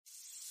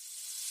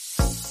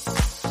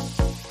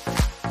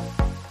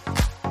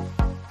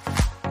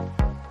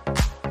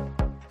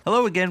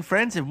Hello again,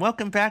 friends, and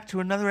welcome back to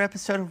another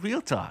episode of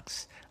Real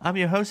Talks. I'm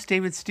your host,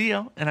 David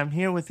Steele, and I'm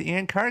here with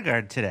Ann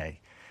Cargard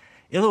today.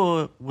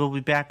 Illa will be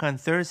back on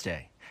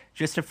Thursday.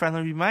 Just a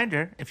friendly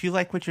reminder, if you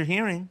like what you're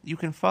hearing, you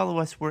can follow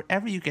us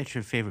wherever you get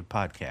your favorite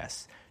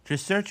podcasts.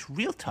 Just search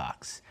Real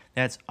Talks.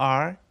 That's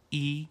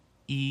REEL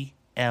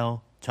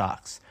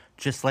Talks.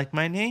 Just like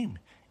my name,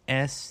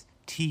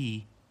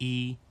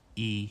 STEELE.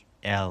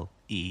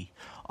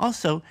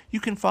 Also, you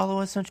can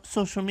follow us on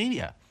social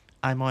media.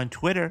 I'm on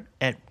Twitter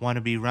at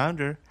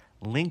WannabeRounder,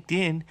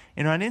 LinkedIn,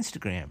 and on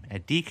Instagram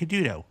at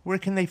DCaduto. Where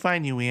can they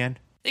find you, Ann?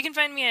 They can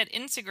find me at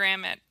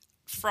Instagram at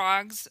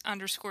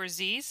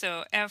frogs_Z,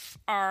 so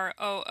FROOGZ_Z.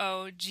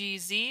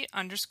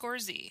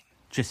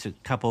 Just a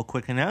couple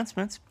quick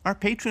announcements. Our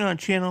Patreon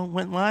channel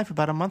went live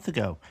about a month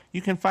ago.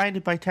 You can find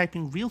it by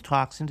typing Real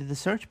Talks into the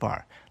search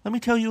bar. Let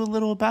me tell you a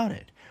little about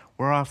it.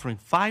 We're offering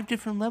 5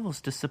 different levels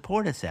to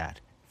support us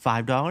at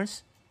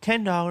 $5,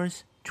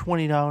 $10,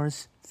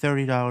 $20,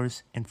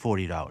 $30, and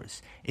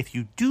 $40. If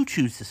you do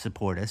choose to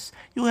support us,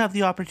 you'll have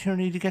the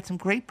opportunity to get some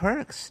great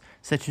perks,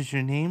 such as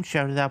your name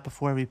shouted out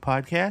before every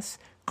podcast,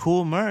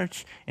 cool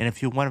merch, and if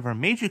you're one of our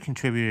major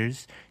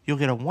contributors, you'll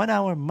get a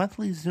 1-hour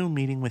monthly Zoom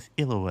meeting with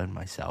Ilo and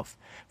myself.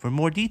 For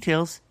more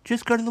details,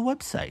 just go to the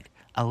website.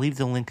 I'll leave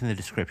the link in the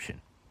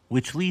description.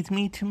 Which leads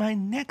me to my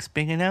next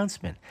big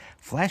announcement.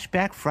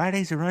 Flashback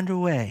Fridays are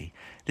underway.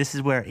 This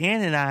is where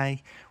Ann and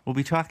I will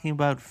be talking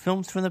about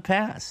films from the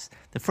past.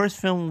 The first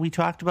film we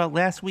talked about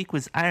last week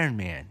was Iron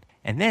Man.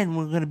 And then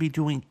we're going to be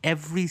doing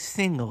every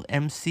single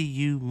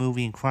MCU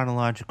movie in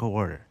chronological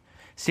order.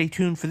 Stay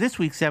tuned for this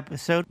week's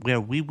episode where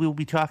we will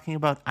be talking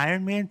about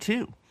Iron Man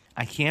 2.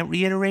 I can't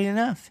reiterate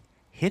enough.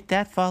 Hit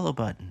that follow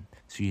button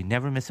so you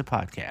never miss a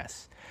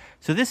podcast.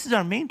 So this is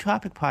our main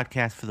topic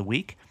podcast for the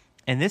week.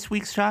 And this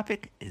week's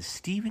topic is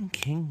Stephen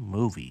King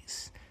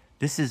movies.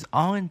 This is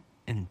all in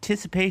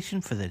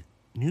anticipation for the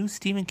new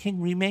Stephen King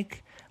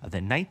remake of the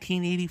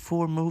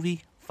 1984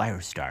 movie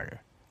Firestarter,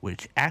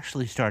 which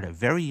actually starred a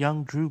very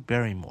young Drew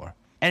Barrymore.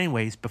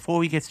 Anyways, before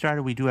we get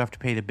started, we do have to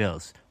pay the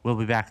bills. We'll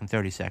be back in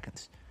 30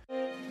 seconds.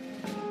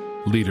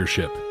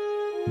 Leadership,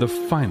 the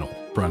final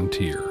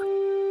frontier.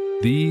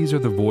 These are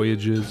the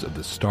voyages of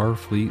the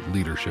Starfleet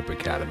Leadership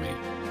Academy.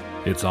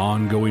 Its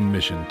ongoing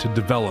mission to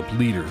develop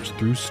leaders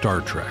through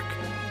Star Trek,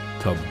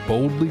 to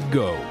boldly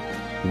go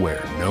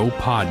where no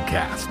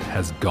podcast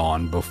has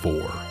gone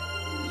before.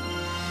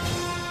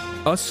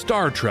 A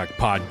Star Trek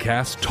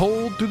podcast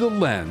told through the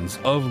lens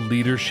of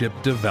leadership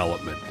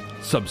development.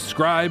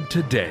 Subscribe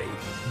today.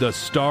 The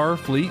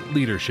Starfleet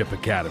Leadership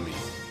Academy.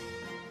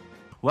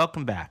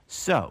 Welcome back.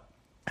 So,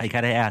 I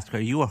gotta ask, are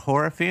you a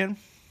horror fan?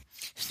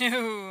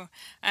 No,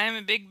 I'm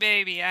a big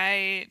baby.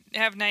 I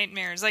have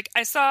nightmares. Like,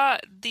 I saw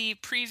the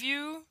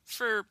preview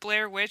for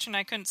Blair Witch and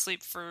I couldn't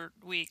sleep for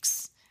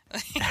weeks.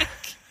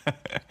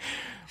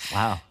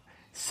 Wow.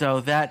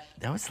 So that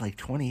was like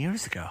 20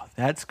 years ago.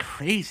 That's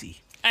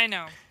crazy. I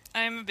know.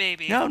 I'm a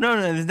baby. No,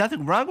 there's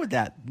nothing wrong with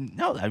that.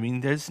 No, I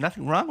mean, there's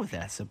nothing wrong with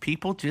that. So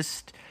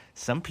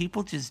some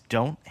people just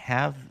don't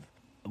have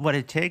what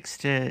it takes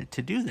to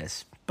do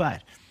this.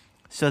 But,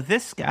 so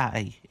this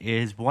guy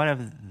is one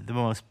of the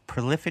most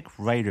prolific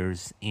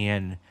writers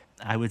and,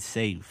 I would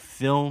say,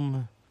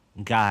 film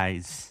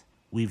guys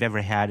we've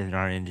ever had in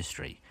our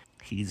industry.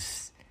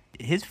 His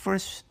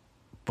first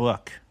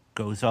book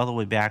goes all the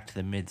way back to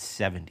the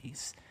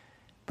mid-'70s.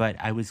 But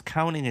I was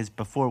counting as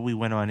before we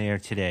went on air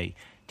today.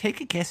 Take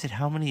a guess at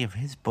how many of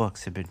his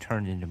books have been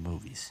turned into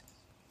movies.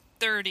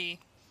 30.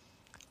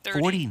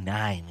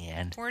 49,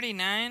 man.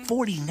 49?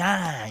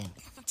 49.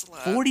 That's a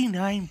lot.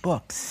 49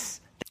 books.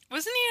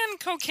 Wasn't he on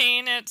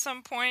cocaine at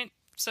some point,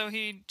 so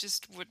he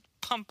just would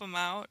pump them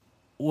out?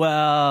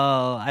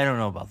 Well, I don't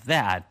know about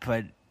that,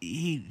 but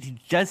he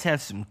does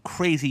have some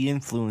crazy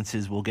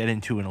influences we'll get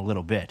into in a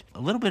little bit.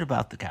 A little bit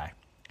about the guy.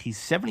 He's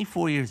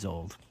 74 years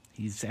old.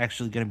 He's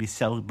actually going to be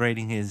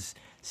celebrating his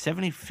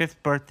 75th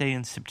birthday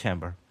in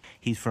September.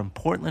 He's from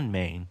Portland,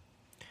 Maine.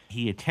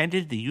 He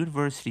attended the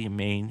University of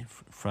Maine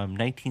from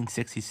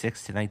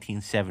 1966 to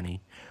 1970,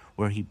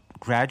 where he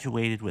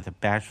graduated with a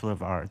Bachelor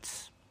of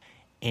Arts.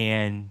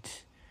 And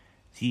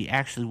he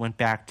actually went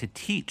back to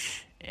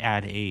teach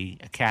at a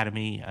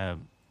academy,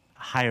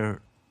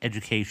 higher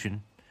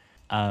education,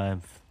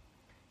 and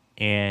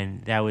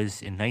that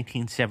was in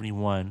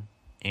 1971.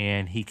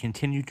 And he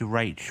continued to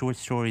write short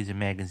stories and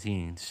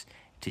magazines,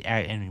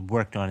 and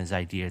worked on his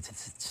ideas at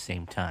the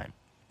same time.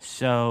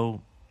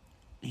 So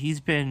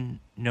he's been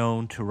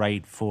known to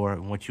write for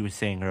what you were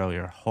saying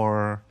earlier: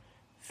 horror,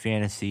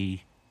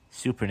 fantasy,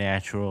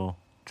 supernatural,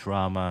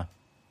 drama,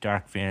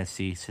 dark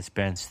fantasy,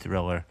 suspense,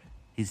 thriller.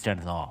 He's done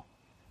it all.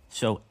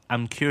 So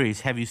I'm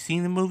curious, have you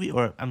seen the movie?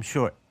 Or I'm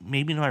sure,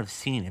 maybe not have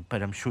seen it,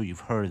 but I'm sure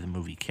you've heard of the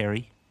movie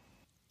Carrie.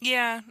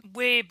 Yeah,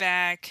 way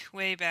back.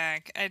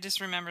 I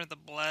just remember the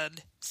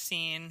blood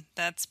scene.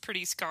 That's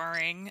pretty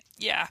scarring.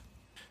 Yeah.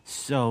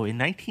 So in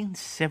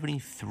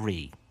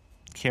 1973,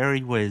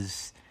 Carrie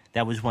was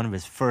one of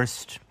his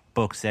first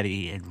books that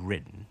he had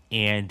written.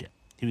 And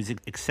he was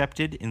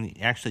accepted and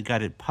actually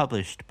got it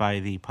published by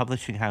the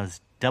publishing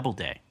house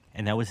Doubleday.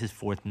 and that was his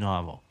fourth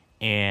novel.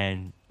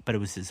 But it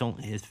was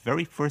his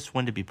very first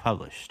one to be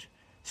published.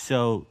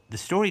 So the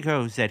story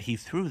goes that he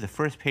threw the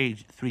first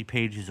 3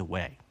 pages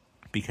away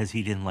because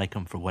he didn't like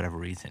them for whatever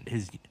reason.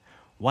 His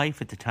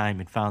wife at the time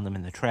had found them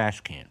in the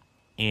trash can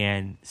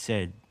and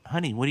said,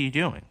 "Honey, what are you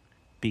doing?"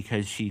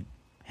 Because she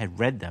had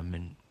read them,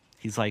 and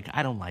he's like,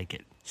 "I don't like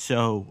it."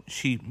 So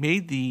she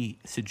made the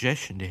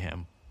suggestion to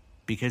him,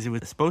 because it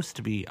was supposed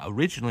to be,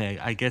 originally,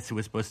 I guess it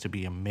was supposed to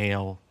be a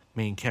male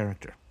main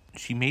character.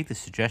 She made the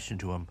suggestion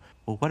to him,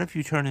 well, what if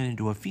you turn it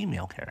into a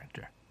female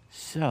character?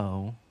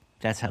 So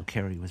that's how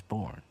Carrie was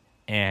born.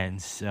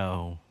 And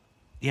so,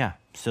 yeah,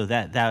 so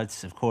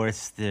that's, of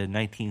course, the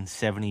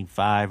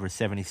 1975 or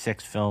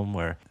 76 film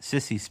where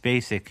Sissy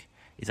Spacek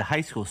is a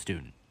high school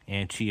student,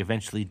 and she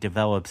eventually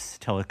develops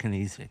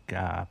telekinetic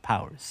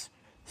powers.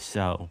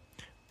 So,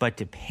 but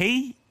to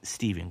pay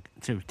Stephen,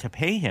 to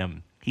pay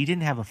him, he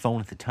didn't have a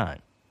phone at the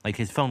time. Like,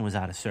 his phone was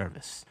out of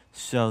service.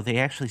 So they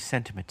actually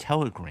sent him a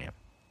telegram,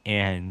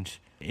 and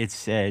it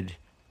said,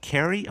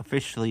 Carrie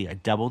officially a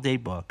Doubleday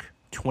book,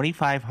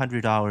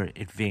 $2,500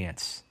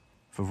 advance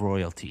for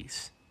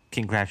royalties.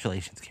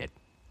 Congratulations, kid.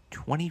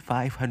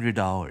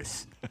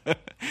 $2,500.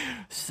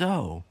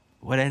 So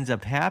what ends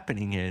up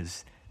happening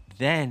is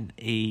then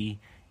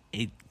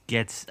it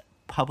gets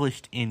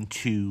published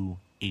into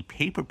a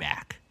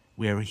paperback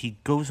where he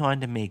goes on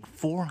to make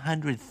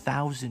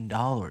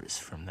 $400,000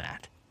 from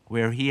that,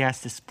 where he has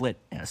to split.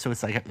 So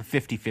it's like a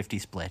 50-50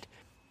 split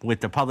with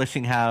the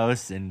publishing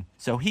house. And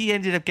so he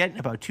ended up getting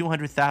about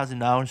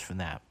 $200,000 from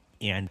that.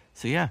 And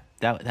so, yeah,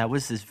 that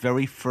was his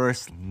very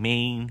first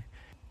main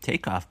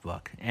takeoff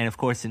book. And, of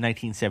course, in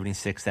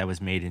 1976, that was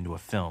made into a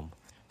film.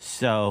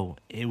 So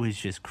it was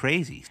just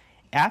crazy.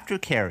 After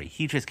Carrie,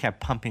 he just kept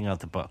pumping out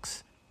the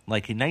books.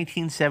 Like in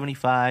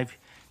 1975,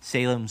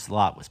 Salem's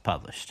Lot was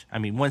published. I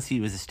mean, once he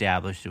was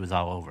established, it was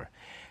all over.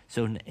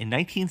 So in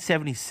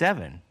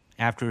 1977,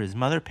 after his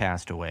mother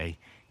passed away,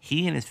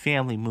 he and his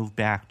family moved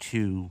back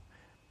to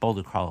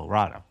Boulder,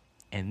 Colorado.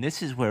 And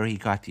this is where he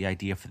got the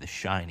idea for The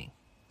Shining.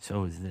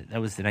 So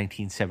that was the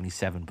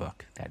 1977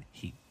 book that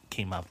he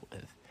came up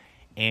with.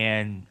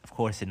 And, of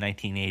course, in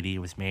 1980, it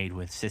was made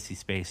with Sissy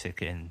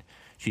Spacek. And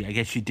I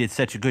guess she did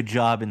such a good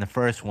job in the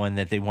first one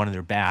that they wanted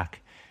her back.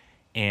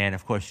 And,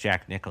 of course,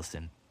 Jack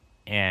Nicholson.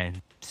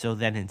 And so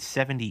then in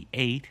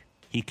 78,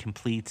 he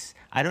completes,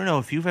 I don't know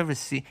if you've ever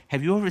seen,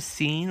 have you ever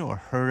seen or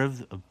heard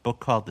of a book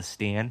called The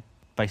Stand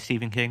by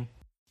Stephen King?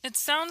 It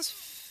sounds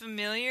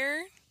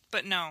familiar,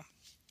 but no,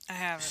 I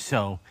haven't.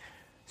 So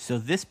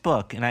this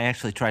book, and I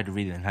actually tried to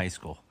read it in high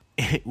school,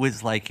 it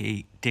was like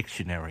a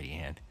dictionary,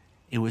 and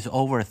it was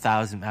over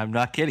 1,000, I'm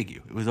not kidding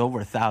you, it was over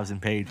 1,000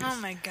 pages.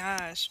 Oh my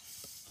gosh.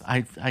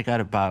 I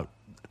got about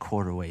a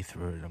quarter way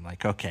through it. I'm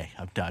like, okay,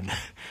 I'm done.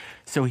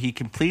 So he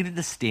completed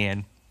The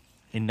Stand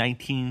in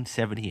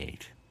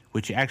 1978,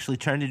 which actually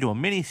turned into a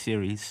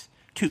miniseries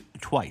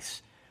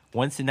twice.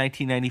 Once in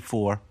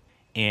 1994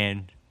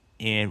 and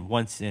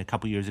once a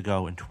couple years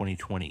ago in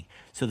 2020.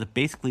 So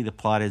basically the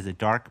plot is a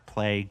dark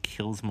plague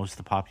kills most of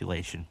the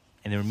population,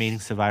 and the remaining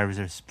survivors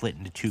are split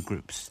into 2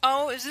 groups.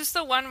 Oh, is this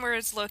the one where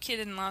it's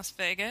located in Las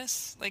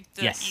Vegas? Like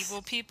the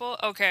evil people?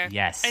 Okay.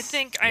 Yes. I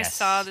think I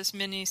saw this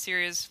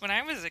miniseries when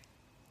I was a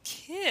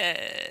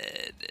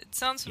kid. It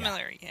sounds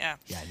familiar, yeah.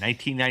 Yeah,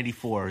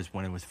 1994 is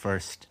when it was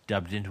first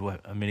dubbed into a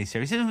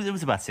miniseries. It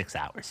was about 6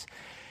 hours.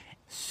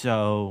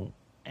 So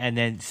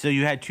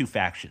you had 2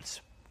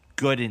 factions,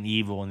 good and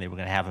evil, and they were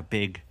going to have a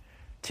big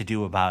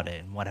to-do about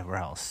it and whatever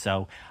else.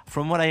 So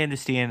from what I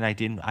understand,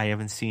 I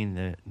haven't seen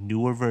the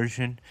newer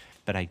version,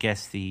 but I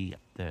guess the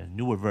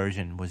newer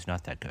version was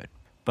not that good.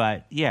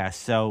 But yeah,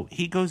 so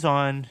he goes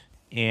on,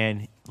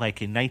 and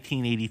like in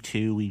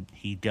 1982,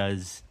 he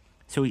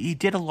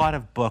did a lot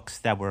of books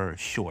that were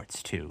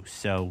shorts too.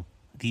 So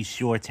these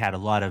shorts had a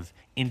lot of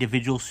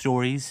individual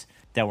stories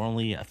that were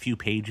only a few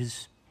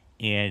pages.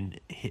 And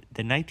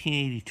the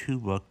 1982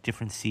 book,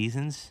 Different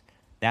Seasons,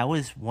 that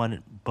was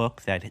one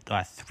book that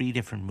got 3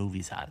 different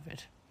movies out of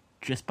it,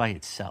 just by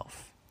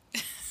itself.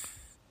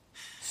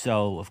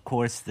 So, of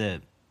course,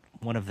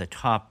 one of the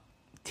top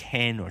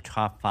 10 or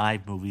top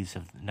 5 movies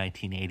of the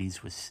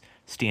 1980s was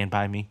Stand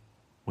By Me,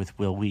 with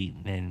Will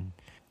Wheaton and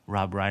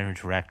Rob Reiner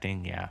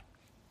directing. Yeah,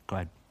 go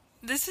ahead.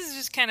 This is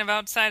just kind of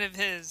outside of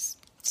his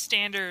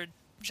standard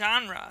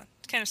genre.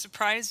 It kind of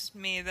surprised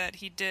me that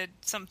he did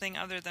something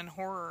other than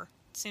horror.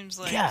 It seems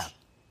like.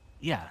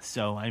 Yeah.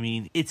 So, I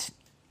mean,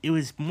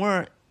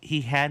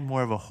 he had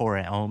more of a horror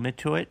element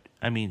to it.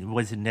 I mean, it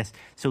wasn't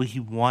necessary. So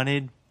he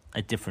wanted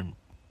a different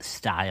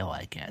style,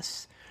 I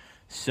guess.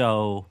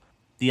 So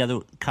the other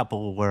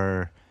couple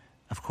were,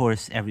 of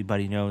course,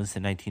 everybody knows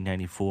the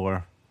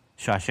 1994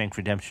 Shawshank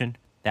Redemption.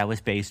 That was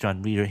based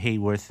on Rita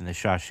Hayworth and the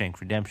Shawshank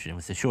Redemption. It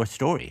was a short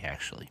story,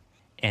 actually.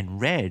 And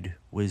Red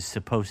was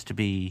supposed to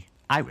be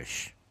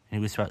Irish, and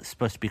he was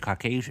supposed to be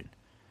Caucasian.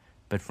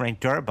 But Frank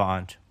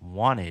Darabont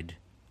wanted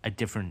a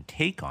different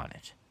take on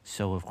it.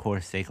 So, of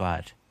course, they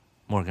got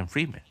Morgan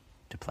Freeman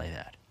to play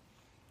that.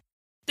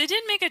 They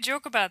did make a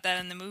joke about that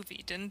in the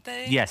movie, didn't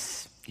they?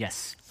 Yes.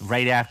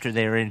 Right after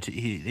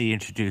they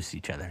introduced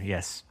each other,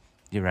 yes.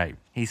 You're right.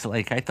 He's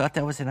like, I thought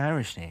that was an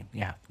Irish name.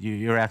 Yeah,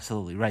 you're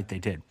absolutely right. They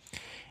did.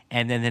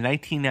 And then the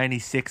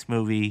 1996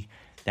 movie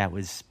that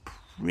was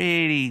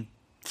pretty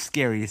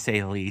scary to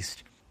say the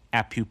least,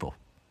 Apt Pupil.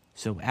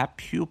 So Apt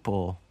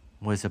Pupil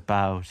was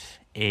about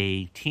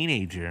a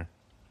teenager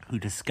who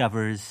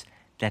discovers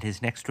that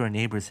his next door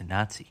neighbor is a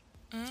Nazi.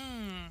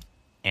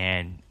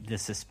 And the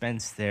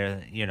suspense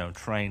there,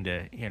 trying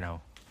to,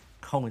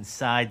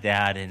 coincide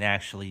that and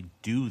actually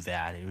do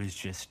that. It was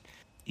just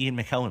Ian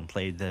McKellen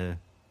played the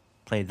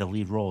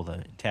lead role, the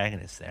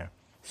antagonist there.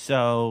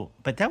 So,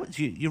 but that was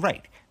you're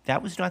right.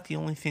 That was not the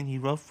only thing he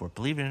wrote for.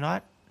 Believe it or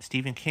not,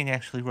 Stephen King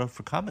actually wrote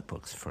for comic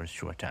books for a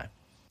short time.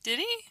 Did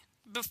he?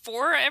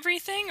 Before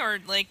everything, or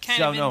like kind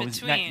So of in no,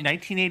 between? it was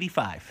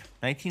 1985.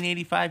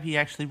 1985, he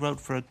actually wrote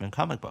for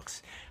comic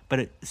books. But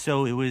it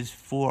was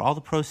for all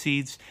the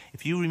proceeds.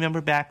 If you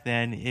remember back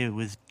then, it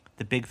was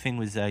the big thing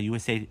was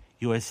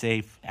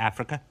USA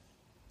Africa.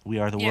 We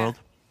Are the World.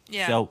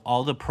 Yeah. So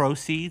all the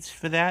proceeds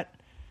for that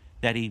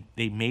they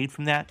made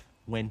from that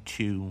went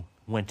to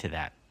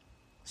that.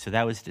 So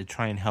that was to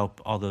try and help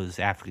all those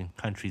African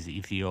countries,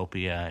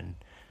 Ethiopia and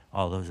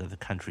all those other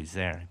countries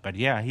there. But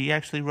yeah, he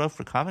actually wrote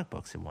for comic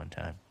books at one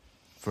time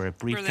for a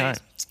brief time. Were they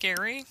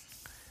scary?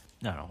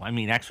 No, I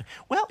mean, actually,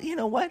 well, you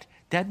know what?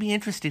 That'd be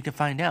interesting to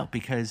find out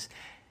because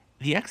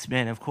the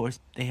X-Men, of course,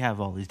 they have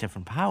all these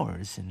different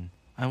powers, and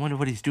I wonder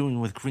what he's doing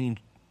with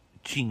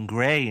Jean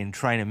Grey and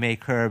trying to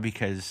make her,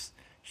 because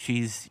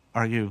she's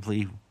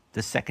arguably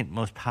the second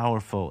most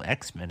powerful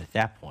X-Men at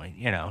that point,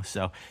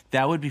 so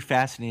that would be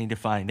fascinating to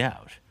find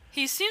out.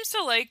 He seems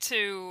to like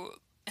to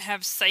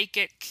have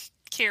psychic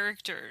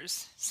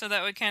characters, so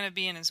that would kind of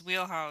be in his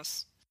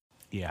wheelhouse.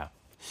 Yeah.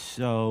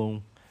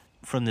 So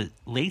from the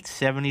late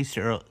 70s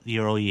to the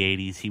early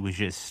 80s, he was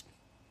just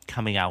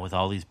coming out with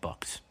all these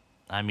books.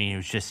 I mean, it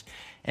was just,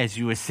 as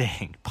you were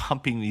saying,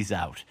 pumping these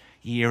out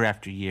year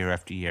after year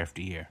after year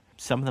after year.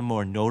 Some of the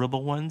more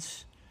notable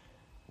ones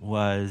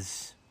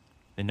was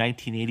the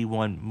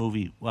 1981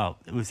 movie. Well,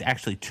 it was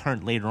actually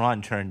turned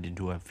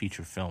into a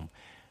feature film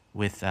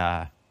with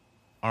Arnold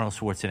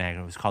Schwarzenegger.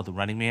 It was called The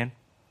Running Man.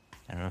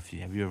 I don't know if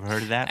have you ever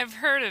heard of that? I've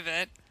heard of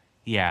it.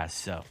 Yeah,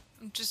 so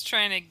I'm just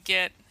trying to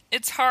get...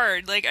 It's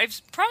hard. Like,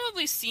 I've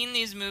probably seen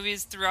these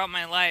movies throughout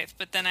my life,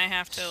 but then I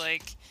have to,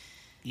 like...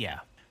 Yeah.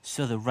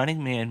 So The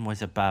Running Man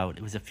was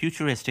it was a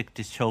futuristic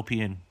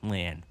dystopian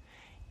land,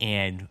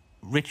 and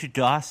Richard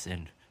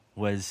Dawson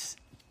was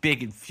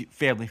big in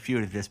Family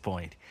Feud at this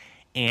point.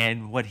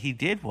 And what he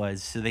did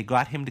was, so they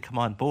got him to come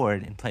on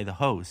board and play the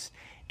host,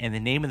 and the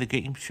name of the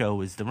game show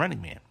was The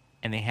Running Man.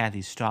 And they had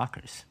these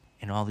stalkers,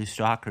 and all these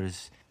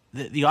stalkers...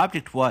 The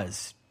object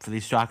was for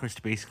these stalkers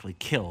to basically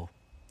kill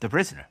the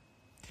prisoner.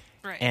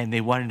 Right. And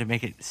they wanted to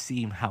make it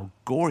seem how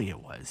gory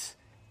it was.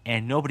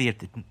 And nobody at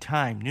the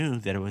time knew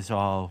that it was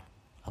all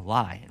a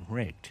lie and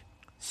rigged.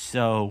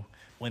 So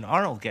when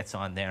Arnold gets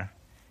on there,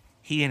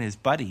 he and his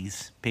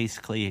buddies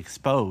basically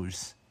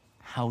expose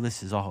how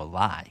this is all a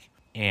lie.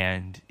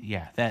 And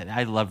yeah,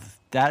 I love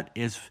that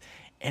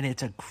and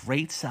it's a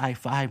great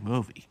sci-fi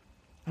movie.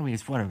 I mean,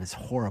 it's one of his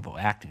horrible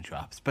acting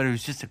jobs, but it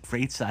was just a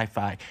great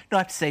sci-fi.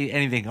 Not to say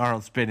anything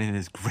Arnold's been in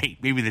is great,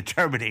 maybe The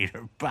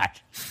Terminator,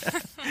 but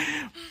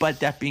but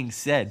that being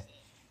said,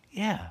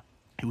 yeah,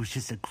 it was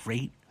just a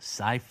great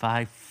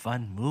sci-fi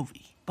fun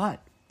movie.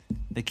 But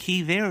the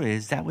key there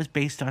is that was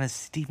based on a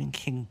Stephen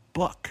King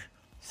book.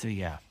 So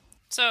yeah.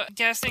 So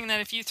guessing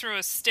that if you throw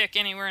a stick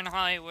anywhere in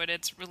Hollywood,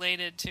 it's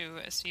related to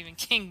a Stephen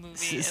King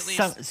movie, at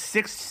least.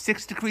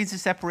 Six degrees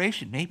of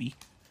separation, maybe.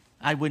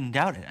 I wouldn't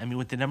doubt it. I mean,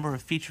 with the number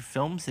of feature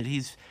films that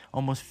he's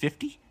almost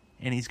 50,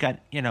 and he's got,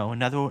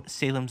 another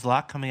Salem's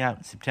Lot coming out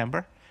in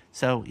September.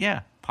 So, yeah,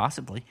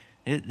 possibly.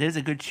 There's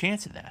a good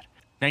chance of that.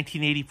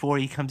 1984,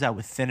 he comes out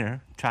with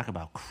Thinner. Talk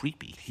about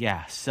creepy.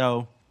 Yeah,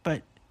 so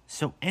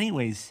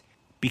anyways,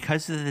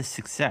 because of the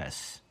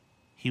success,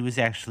 he was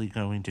actually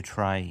going to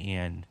try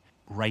and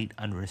write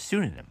under a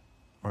pseudonym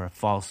or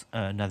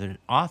another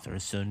author,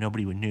 so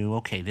nobody would know,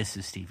 okay, this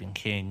is Stephen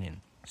King.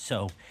 And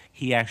so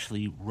he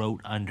actually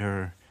wrote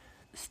under...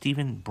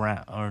 Stephen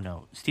Brown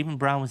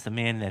was the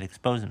man that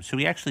exposed him. So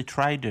he actually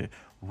tried to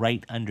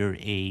write under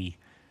a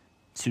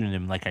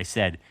pseudonym, like I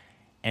said.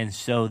 And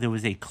so there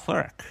was a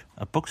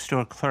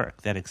bookstore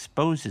clerk, that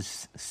exposed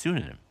his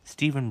pseudonym,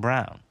 Stephen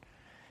Brown.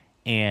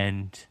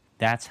 And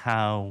that's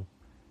how...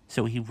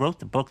 So he wrote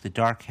the book, The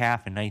Dark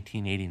Half, in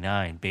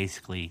 1989,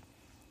 basically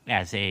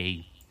as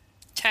a...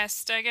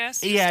 test, I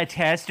guess? Yeah, a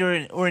test or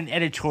an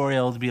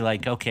editorial to be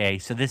like, okay,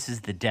 so this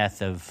is the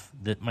death of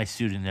my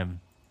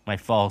pseudonym, my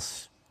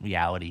false...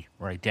 reality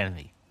or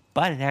identity.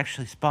 But it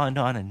actually spawned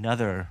on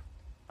another,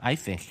 I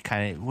think,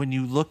 kind of, when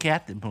you look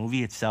at the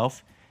movie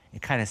itself,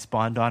 it kind of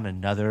spawned on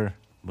another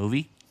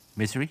movie,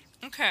 Misery.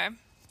 Okay.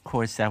 Of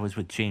course, that was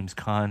with James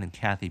Caan and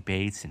Kathy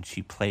Bates, and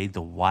she played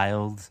the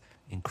wild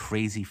and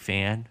crazy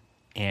fan.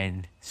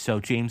 And so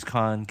James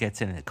Caan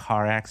gets in a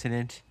car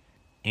accident.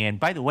 And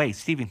by the way,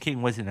 Stephen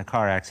King was in a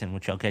car accident,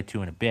 which I'll get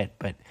to in a bit.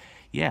 But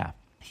yeah,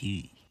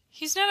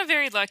 he's not a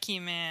very lucky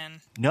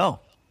man. No.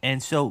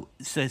 And so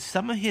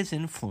some of his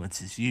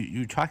influences,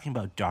 you're talking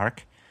about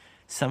dark.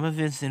 Some of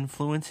his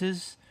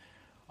influences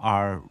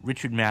are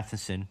Richard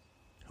Matheson,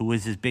 who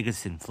was his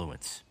biggest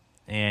influence.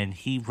 And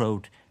he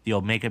wrote The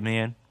Omega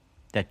Man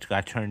that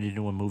got turned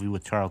into a movie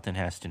with Charlton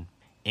Heston.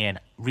 And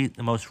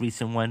the most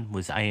recent one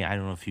was, I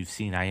don't know if you've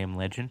seen I Am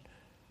Legend.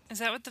 Is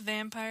that with the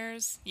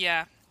vampires?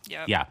 Yeah.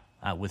 Yep. Yeah.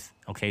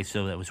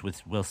 So that was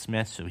with Will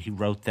Smith. So he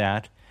wrote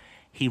that.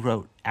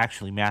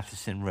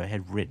 Matheson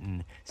had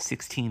written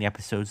 16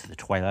 episodes of The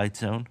Twilight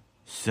Zone.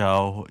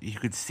 So you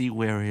could see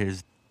where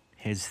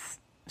his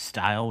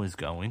style was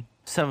going.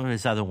 Some of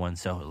his other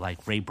ones, though,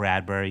 like Ray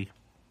Bradbury,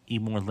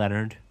 Elmore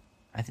Leonard.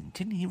 I think,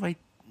 didn't he write?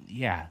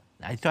 Yeah.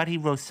 I thought he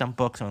wrote some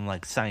books on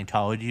like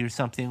Scientology or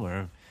something,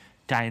 or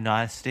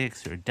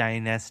Diagnostics or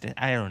Diagnostic.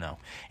 I don't know.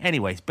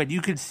 Anyways, but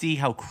you could see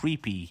how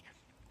creepy,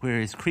 where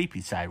his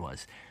creepy side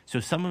was. So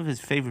some of his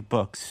favorite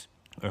books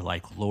are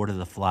like Lord of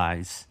the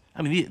Flies.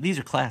 I mean, these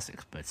are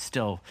classics, but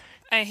still.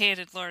 I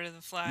hated Lord of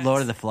the Flies.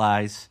 Lord of the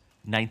Flies,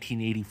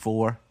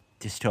 1984,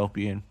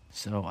 dystopian.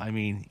 So, I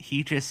mean,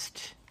 he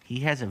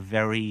has a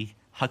very...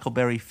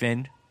 Huckleberry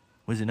Finn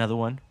was another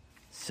one.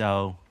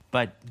 So,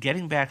 but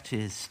getting back to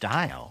his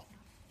style,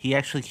 he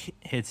actually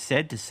had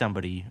said to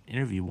somebody,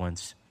 interview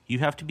once, you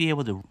have to be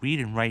able to read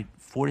and write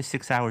 4 to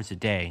 6 hours a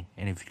day,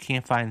 and if you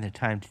can't find the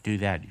time to do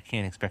that, you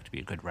can't expect to be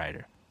a good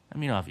writer. I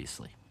mean,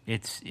 obviously.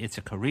 It's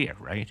a career,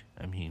 right?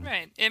 I mean...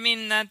 Right. I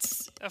mean,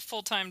 that's a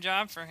full-time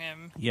job for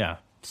him. Yeah.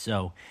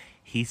 So,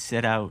 he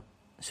set out...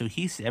 So,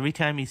 every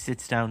time he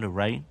sits down to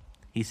write,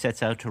 he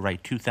sets out to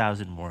write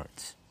 2,000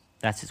 words.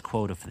 That's his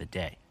quota for the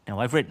day. Now,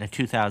 I've written a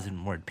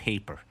 2,000-word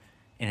paper,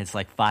 and it's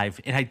like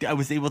 5... And I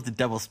was able to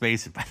double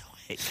space it, by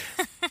the way.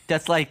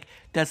 That's like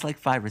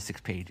 5 or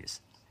 6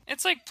 pages.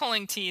 It's like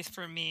pulling teeth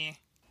for me.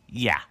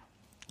 Yeah.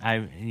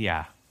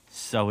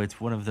 So it's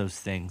one of those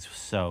things.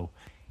 So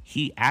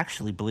he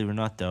actually, believe it or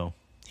not, though,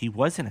 he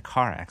was in a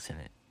car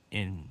accident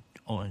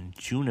on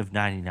June of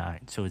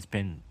 99. So it's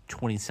been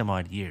 20 some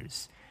odd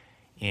years.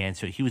 And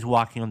so he was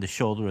walking on the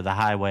shoulder of the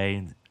highway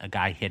and a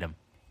guy hit him.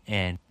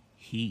 And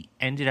he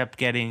ended up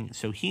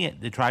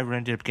the driver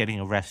ended up getting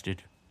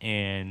arrested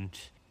and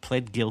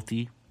pled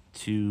guilty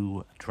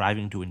to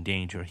driving to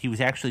endanger. He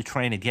was actually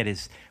trying to get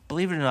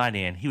believe it or not,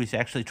 Ann, he was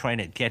actually trying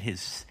to get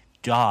his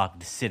dog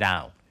to sit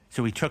down.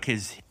 So he took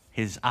his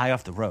eye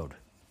off the road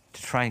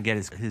to try and get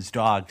his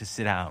dog to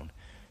sit down.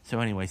 So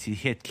anyways, he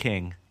hit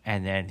King,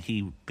 and then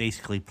he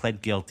basically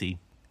pled guilty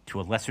to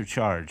a lesser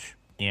charge.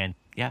 And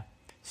yeah,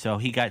 so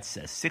he got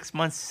a 6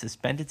 months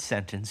suspended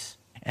sentence,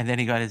 and then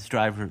he got his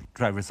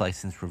driver's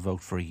license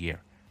revoked for a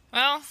year.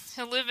 Well,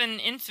 he'll live in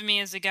infamy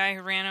as the guy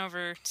who ran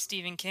over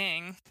Stephen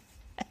King.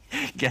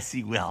 Yes,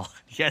 he will.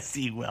 Yes,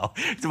 he will.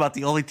 It's about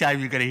the only time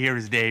you're going to hear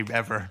his name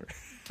ever.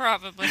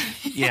 Probably.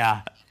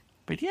 Yeah.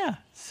 But yeah.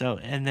 So,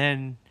 and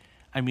then,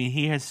 I mean,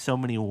 he has so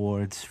many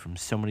awards from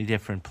so many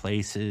different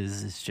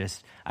places. It's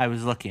just, I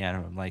was looking at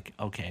him, I'm like,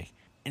 okay.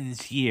 And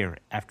it's year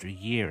after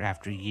year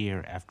after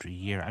year after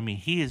year. I mean,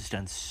 he has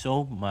done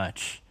so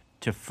much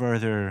to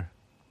further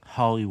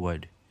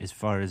Hollywood as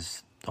far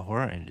as the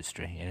horror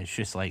industry. And it's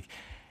just like,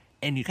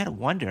 and you got to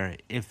wonder,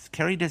 if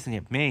Carrie doesn't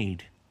get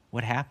made,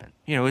 what happened?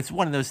 You know, it's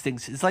one of those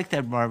things. It's like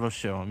that Marvel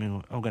show. I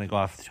mean, I'm going to go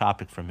off the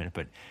topic for a minute,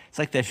 but it's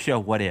like that show,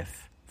 What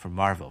If, from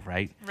Marvel,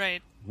 right?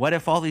 Right. What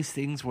if all these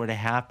things were to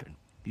happen?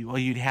 Well,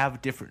 you'd have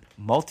different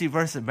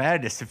multiverse of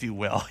madness, if you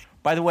will.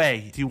 By the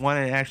way, do you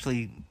want to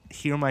actually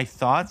hear my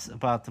thoughts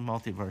about the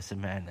multiverse of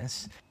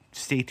madness?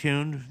 Stay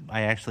tuned.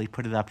 I actually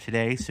put it up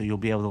today, so you'll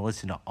be able to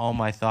listen to all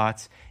my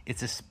thoughts.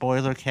 It's a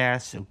spoiler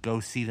cast, so go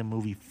see the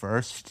movie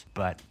first.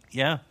 But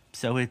yeah,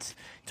 so it's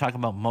talking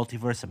about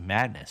multiverse of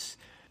madness.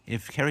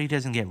 If Carrie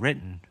doesn't get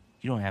written,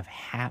 you don't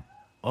have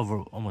over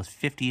almost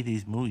 50 of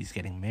these movies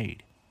getting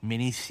made.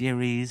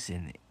 Miniseries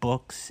and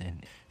books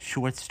and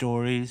short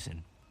stories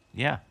and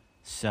yeah.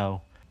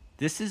 So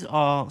this is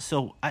all,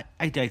 so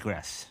I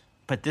digress.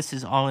 But this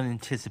is all in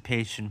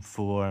anticipation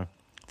for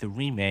the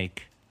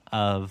remake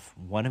of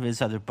one of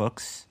his other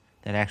books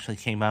that actually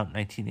came out in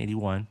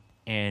 1981.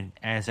 And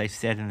as I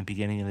said in the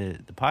beginning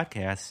of the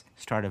podcast,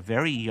 starred a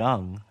very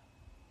young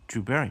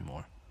Drew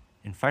Barrymore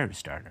in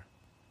Firestarter.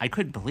 I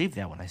couldn't believe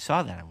that when I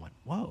saw that. I went,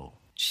 whoa.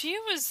 She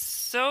was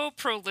so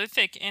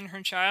prolific in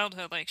her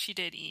childhood. Like, she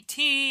did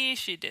E.T.,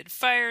 she did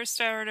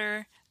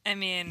Firestarter. I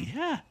mean...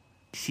 Yeah.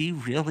 She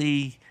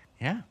really...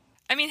 Yeah.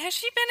 I mean, has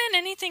she been in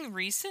anything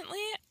recently?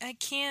 I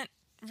can't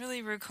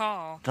really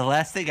recall. The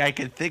last thing I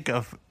can think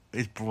of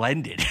is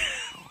Blended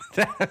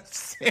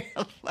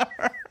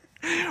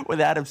with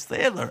Adam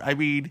Sandler. I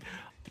mean,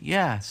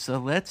 yeah, so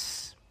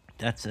that's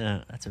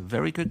a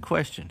very good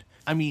question.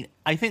 I mean,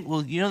 I think,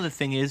 well, you know, the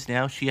thing is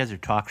now she has her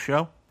talk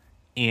show,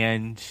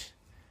 and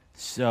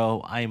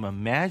so I'm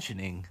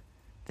imagining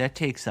that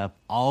takes up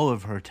all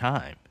of her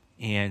time.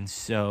 And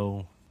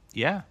so,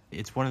 yeah,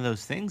 it's one of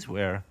those things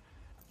where,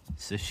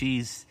 so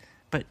she's,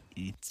 but...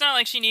 It's not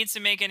like she needs to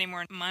make any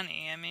more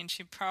money. I mean,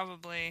 she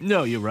probably...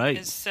 No, you're right.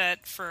 ...is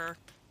set for...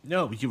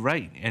 No, you're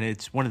right. And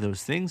it's one of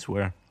those things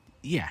where,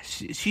 yeah,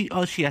 she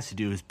all she has to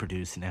do is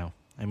produce now.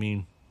 I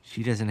mean,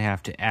 she doesn't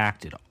have to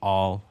act at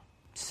all.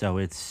 So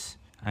it's...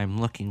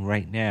 I'm looking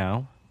right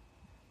now.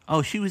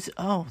 Oh, she was.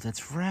 Oh,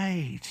 that's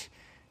right.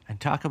 And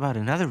talk about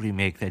another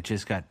remake that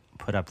just got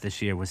put up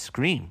this year was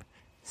Scream.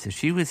 So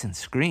she was in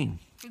Scream.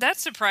 That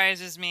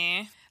surprises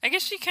me. I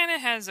guess she kind of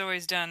has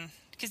always done,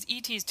 because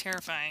E.T. is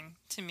terrifying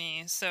to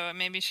me, so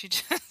maybe she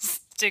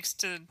just sticks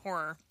to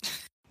horror.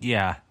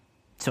 Yeah.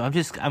 So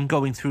I'm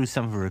going through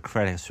some of her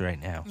credits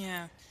right now.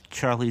 Yeah.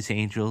 Charlie's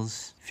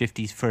Angels,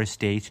 50's First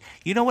Stage.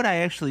 You know what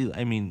I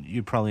mean,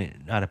 you're probably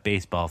not a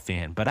baseball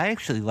fan, but I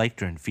actually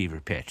liked her in Fever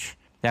Pitch.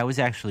 That was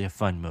actually a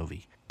fun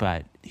movie.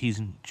 But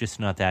he's just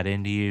not that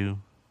into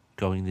you,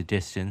 Going the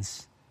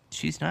Distance.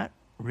 She's not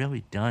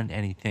really done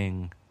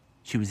anything.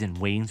 She was in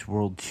Wayne's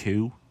World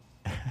 2.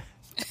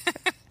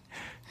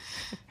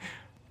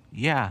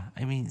 Yeah,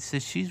 I mean, so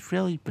she's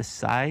really,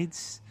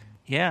 besides,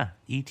 yeah,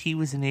 E.T.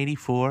 was in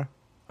 84,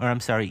 or I'm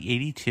sorry,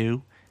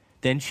 82.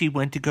 Then she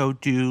went to go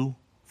do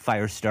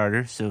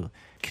Firestarter, so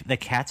The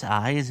Cat's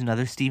Eye is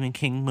another Stephen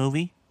King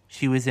movie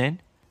she was in.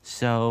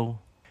 So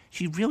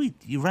she really,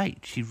 you're right,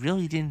 she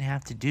really didn't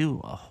have to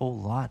do a whole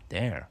lot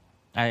there.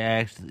 I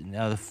actually,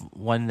 now the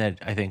one that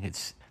I think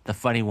it's, the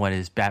funny one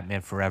is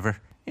Batman Forever,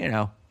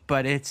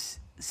 but it's,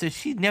 so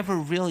she never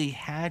really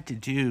had to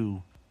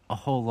do a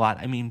whole lot.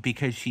 I mean,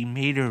 because she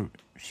made her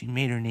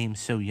name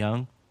so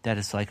young that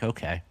it's like,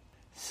 okay.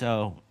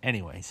 So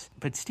anyways,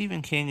 but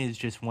Stephen King is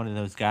just one of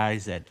those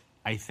guys that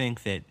I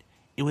think that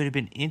it would have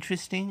been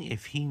interesting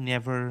if he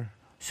never...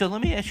 So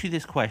let me ask you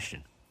this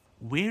question.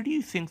 Where do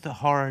you think the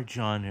horror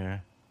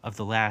genre of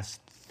the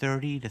last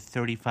 30 to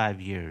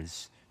 35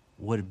 years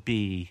would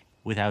be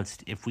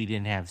if we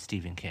didn't have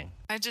Stephen King?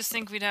 I just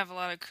think we'd have a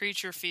lot of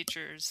creature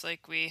features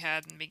like we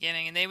had in the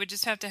beginning, and they would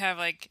just have to have,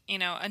 like,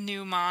 a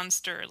new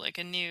monster, like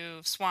a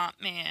new Swamp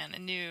Man, a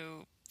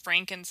new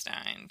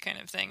Frankenstein kind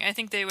of thing. I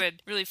think they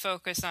would really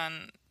focus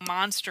on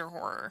monster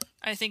horror.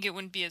 I think it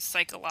wouldn't be as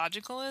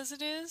psychological as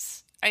it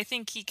is. I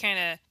think he kind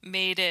of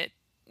made it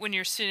when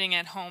you're sitting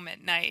at home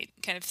at night,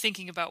 kind of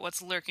thinking about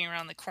what's lurking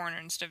around the corner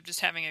instead of just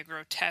having a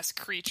grotesque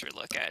creature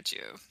look at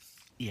you.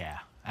 Yeah,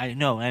 I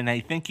know, and I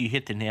think you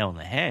hit the nail on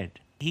the head.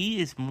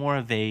 He is more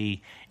of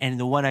a, and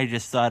the one I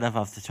just thought of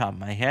off the top of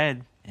my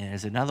head, and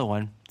there's another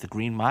one, The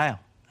Green Mile.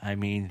 I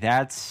mean,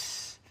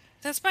 that's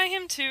by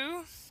him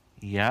too?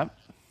 Yep.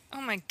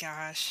 Oh my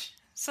gosh.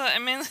 So, I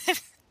mean...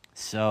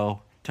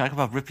 So, talk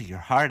about ripping your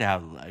heart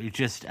out.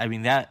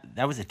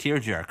 That was a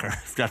tearjerker,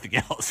 if nothing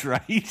else,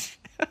 right?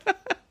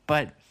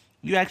 But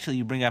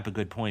you bring up a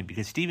good point,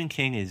 because Stephen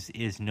King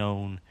is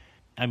known...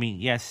 I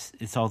mean, yes,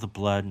 it's all the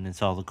blood and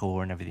it's all the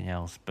gore and everything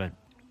else, but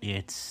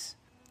it's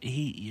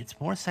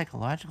more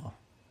psychological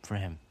for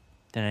him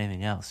than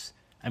anything else.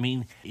 I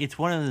mean, it's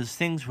one of those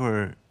things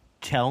where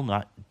tell,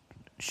 not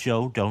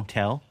show, don't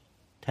tell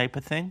type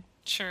of thing.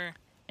 Sure.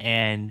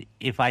 And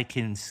if I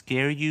can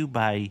scare you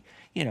by,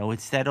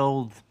 it's that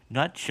old,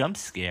 not jump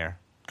scare,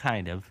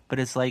 kind of, but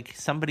it's like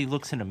somebody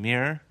looks in a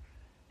mirror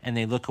and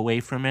they look away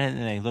from it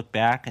and they look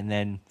back and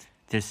then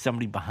there's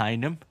somebody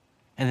behind them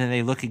and then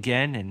they look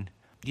again and,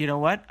 you know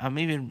what? I'm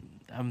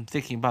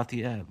thinking about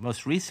the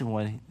most recent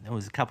one that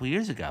was a couple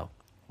years ago.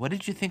 What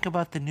did you think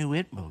about the new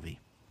It movie?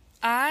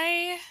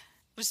 I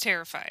was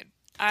terrified.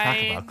 Talk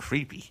about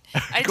creepy.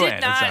 I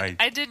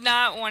did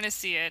not want to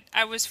see it.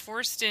 I was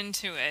forced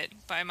into it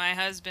by my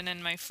husband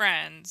and my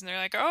friends. And they're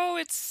like, oh,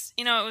 it's,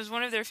 it was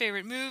one of their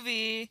favorite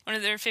movies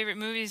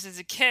as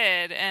a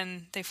kid.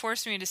 And they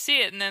forced me to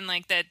see it. And then,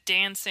 like, that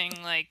dancing,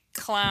 like,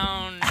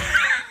 clown.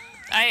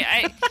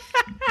 I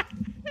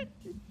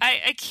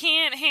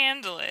can't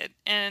handle it.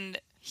 And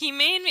he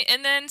made me,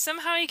 and then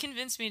somehow he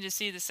convinced me to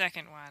see the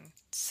second one.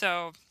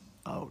 So.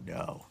 Oh,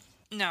 no.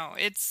 No,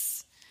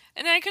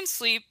 and I couldn't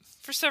sleep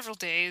for several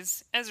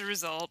days as a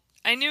result.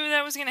 I knew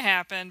that was going to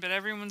happen, but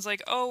everyone's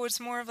like, oh, it's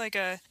more of like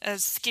a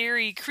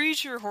scary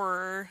creature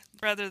horror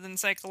rather than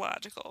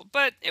psychological.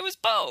 But it was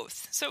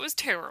both, so it was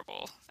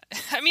terrible.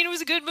 I mean, it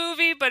was a good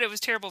movie, but it was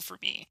terrible for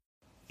me.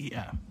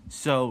 Yeah.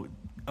 So,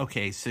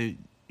 okay, so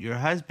your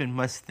husband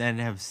must then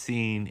have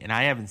seen, and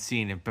I haven't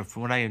seen it, but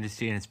from what I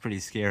understand, it's pretty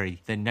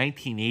scary, the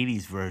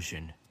 1980s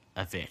version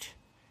of it.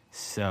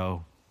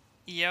 So.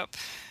 Yep.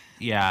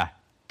 Yeah.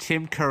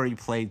 Tim Curry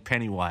played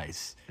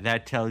Pennywise.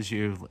 That tells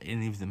you,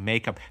 and even the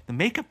makeup. The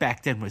makeup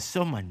back then was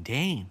so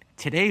mundane.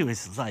 Today it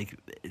was like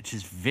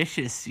just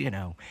vicious,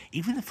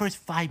 Even the first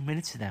 5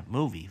 minutes of that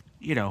movie,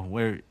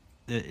 where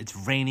it's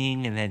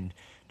raining and then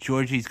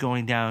Georgie's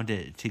going down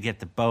to get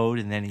the boat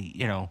and then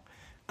he,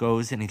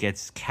 goes and he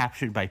gets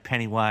captured by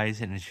Pennywise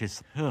and it's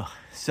just, ugh.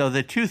 So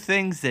the two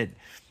things that,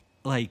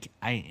 like,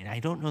 I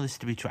don't know this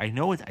to be true. I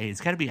know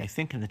it's got to be, I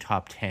think, in the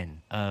top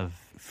 10 of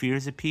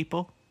fears of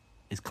people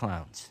is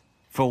clowns.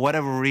 For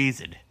whatever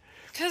reason.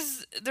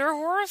 Because they're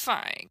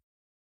horrifying.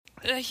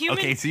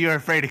 Okay, so you're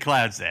afraid of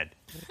clowns then.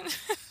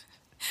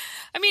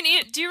 I mean,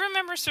 do you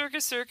remember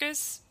Circus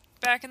Circus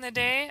back in the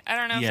day? I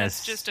don't know if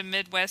that's just a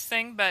Midwest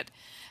thing, but,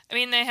 I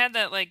mean, they had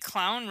that, like,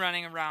 clown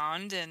running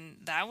around, and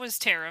that was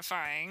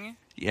terrifying.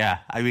 Yeah,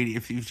 I mean,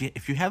 if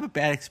you have a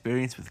bad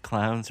experience with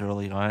clowns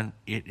early on,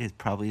 it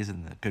probably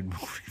isn't a good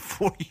movie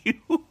for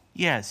you.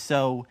 Yeah,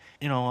 so,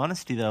 in all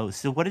honesty, though,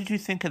 so what did you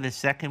think of the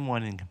second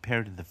one and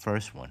compared to the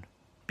first one?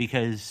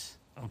 Because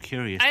I'm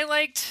curious. I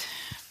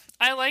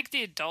liked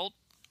the adult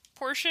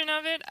portion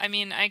of it. I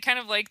mean, I kind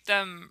of like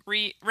them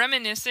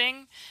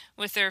reminiscing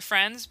with their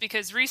friends,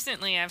 because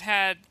recently I've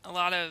had a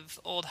lot of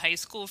old high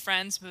school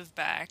friends move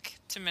back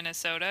to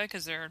Minnesota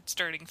because they're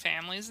starting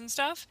families and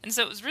stuff. And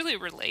so it was really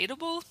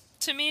relatable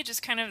to me,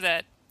 just kind of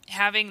that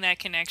having that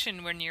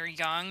connection when you're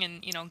young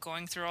and,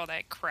 going through all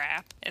that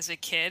crap as a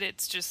kid.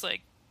 It's just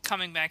like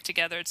coming back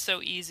together. It's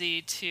so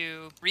easy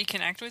to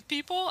reconnect with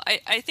people.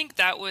 I think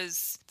that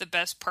was the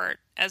best part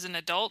as an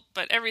adult,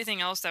 but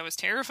everything else that was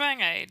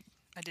terrifying, I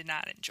did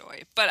not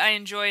enjoy. But I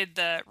enjoyed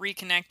the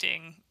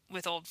reconnecting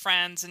with old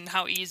friends and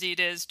how easy it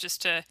is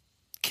just to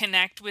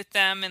connect with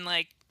them. And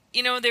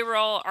they were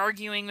all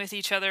arguing with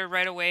each other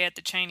right away at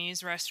the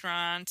Chinese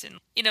restaurant.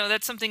 And,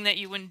 that's something that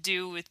you wouldn't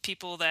do with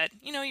people that,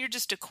 you're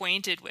just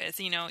acquainted with.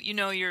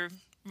 Your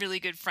really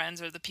good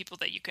friends are the people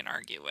that you can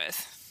argue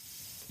with.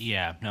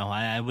 Yeah, no,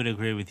 I would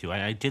agree with you.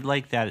 I did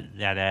like that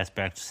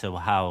aspect, so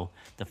how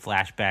the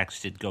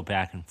flashbacks did go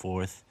back and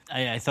forth.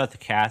 I thought the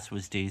cast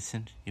was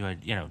decent. You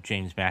had,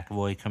 James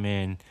McAvoy come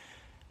in,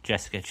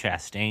 Jessica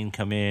Chastain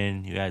come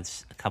in, you had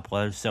a couple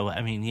others. So,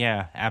 I mean,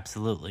 yeah,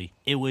 absolutely.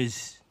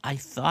 I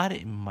thought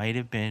it might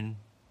have been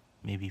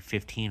maybe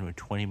 15 or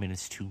 20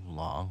 minutes too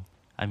long.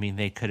 I mean,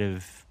 they could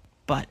have,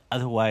 but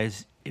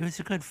otherwise, it was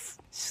a good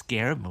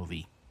scare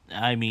movie.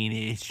 I mean,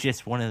 it's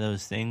just one of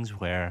those things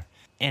where...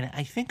 And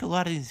I think a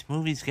lot of these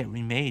movies get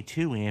remade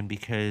too, Ann,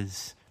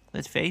 because,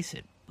 let's face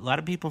it, a lot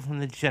of people from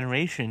the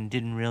generation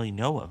didn't really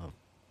know of them.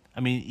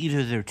 I mean,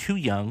 either they're too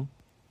young,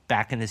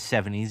 back in the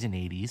 70s and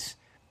 80s,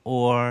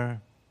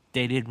 or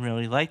they didn't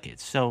really like it.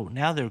 So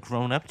now they're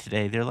grown up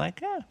today, they're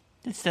like,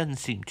 this doesn't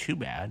seem too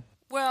bad.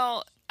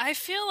 Well, I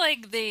feel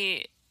like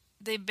they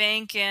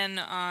bank in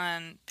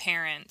on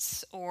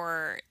parents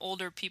or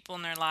older people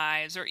in their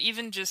lives, or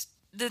even just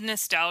the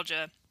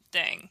nostalgia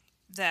thing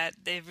that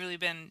they've really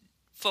been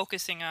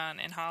focusing on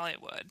in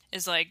Hollywood.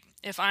 Is like,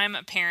 if I'm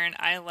a parent,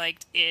 I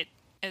liked it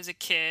as a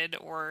kid,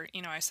 or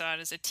I saw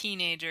it as a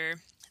teenager,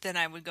 then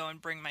I would go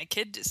and bring my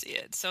kid to see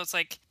it. So it's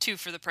like 2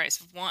 for the price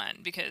of 1,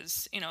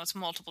 because it's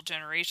multiple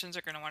generations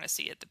are going to want to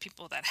see it, the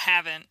people that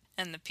haven't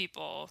and the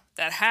people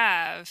that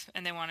have,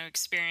 and they want to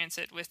experience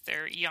it with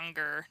their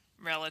younger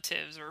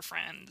relatives or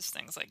friends,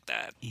 things like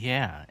that.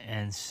 Yeah,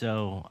 and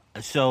so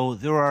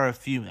there are a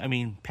few. I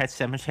mean, Pet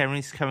Sematary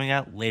is coming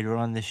out later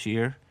on this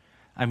year.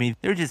 I mean,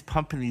 they're just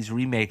pumping these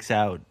remakes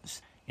out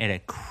at a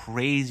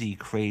crazy,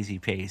 crazy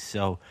pace.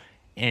 So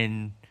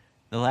in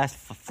the last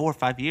 4 or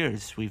 5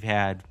 years, we've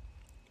had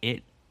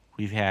It,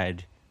 we've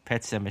had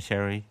Pet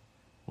Sematary,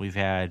 we've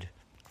had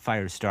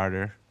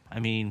Firestarter. I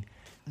mean,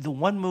 the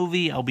one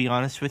movie, I'll be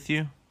honest with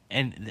you,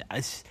 and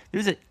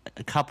there's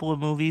a couple of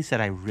movies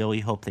that I really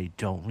hope they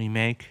don't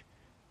remake.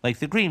 Like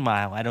The Green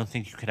Mile, I don't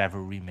think you could ever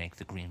remake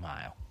The Green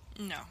Mile.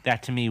 No.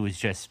 That to me was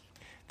just...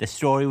 The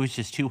story was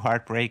just too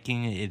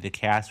heartbreaking. The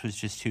cast was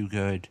just too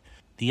good.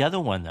 The other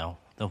one, though,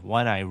 the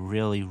one I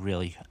really,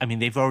 really... I mean,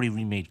 they've already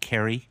remade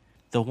Carrie.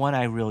 The one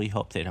I really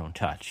hope they don't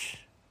touch,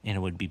 and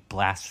it would be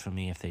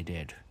blasphemy if they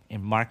did,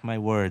 and mark my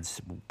words,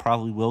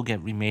 probably will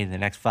get remade in the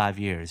next 5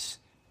 years,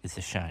 is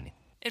The Shining.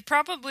 It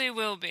probably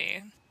will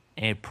be.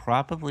 It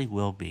probably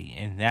will be,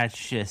 and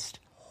that's just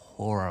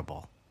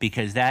horrible.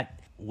 Because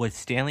what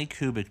Stanley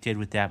Kubrick did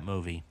with that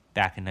movie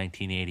back in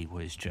 1980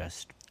 was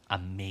just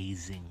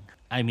amazing.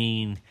 I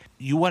mean,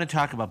 you want to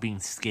talk about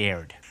being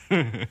scared.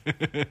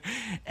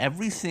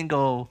 Every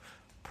single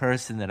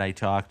person that I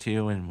talk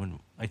to, and when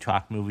I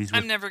talk movies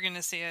with... I'm never going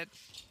to see it.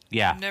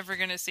 Yeah. I'm never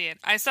going to see it.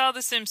 I saw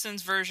the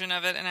Simpsons version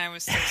of it, and I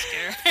was so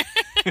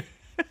scared.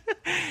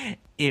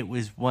 It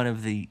was one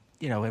of the...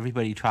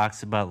 everybody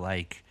talks about,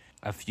 like,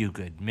 A Few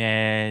Good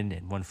Men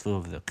and One Flew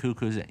Over the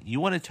Cuckoo's.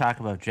 You want to talk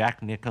about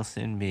Jack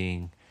Nicholson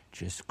being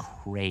just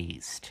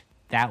crazed.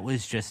 That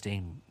was just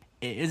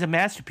it is a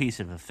masterpiece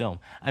of a film.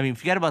 I mean,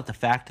 forget about the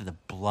fact of the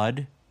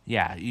blood.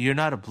 Yeah, you're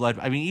not a blood...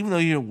 I mean, even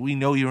though we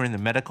know you're in the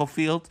medical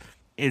field,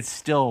 it's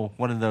still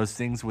one of those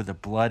things where the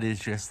blood is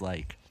just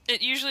like...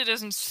 It usually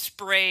doesn't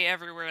spray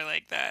everywhere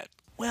like that.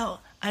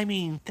 Well, I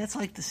mean, that's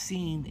like the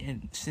scene,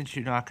 and since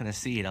you're not going to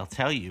see it, I'll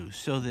tell you.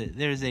 So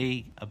there's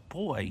a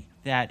boy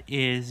that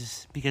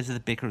is, because of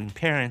the bickering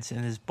parents,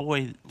 and this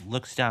boy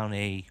looks down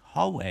a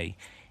hallway,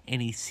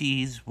 and he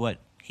sees what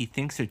he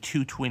thinks are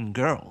 2 twin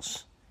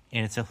girls.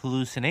 And it's a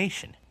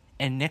hallucination.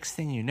 And next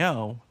thing you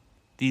know,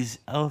 these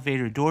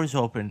elevator doors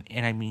open,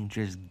 and I mean,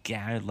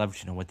 I'd love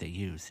to know what they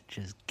use.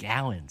 Just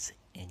gallons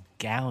and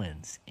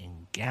gallons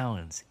and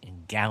gallons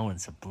and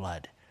gallons of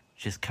blood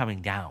just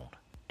coming down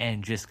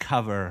and just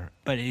cover.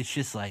 But it's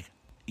just like,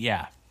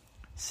 yeah.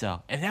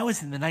 So, and that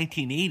was in the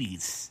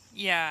 1980s.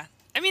 Yeah.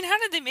 I mean, how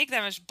did they make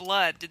that much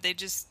blood? Did they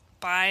just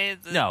buy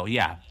the... No,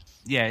 yeah.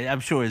 Yeah,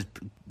 I'm sure it was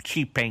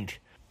cheap paint.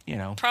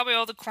 Probably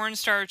all the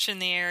cornstarch in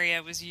the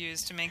area was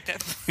used to make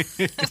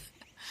that.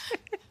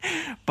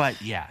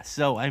 But yeah,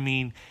 so I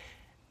mean,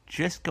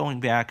 just going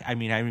back, I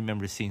mean, I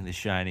remember seeing The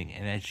Shining,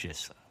 and it's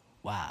just,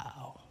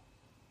 wow.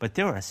 But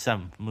there are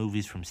some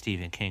movies from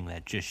Stephen King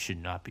that just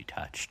should not be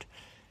touched.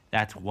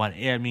 That's one.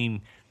 I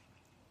mean,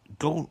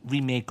 go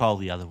remake all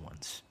the other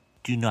ones.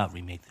 Do not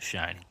remake The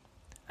Shining.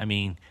 I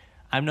mean,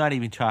 I'm not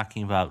even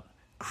talking about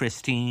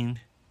Christine,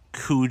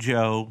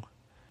 Cujo.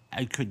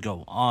 I could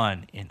go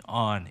on and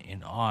on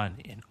and on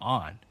and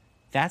on.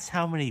 That's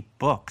how many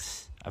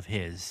books of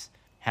his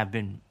have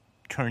been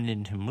turned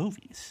into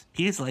movies.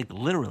 He's like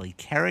literally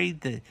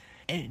carried the...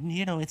 And,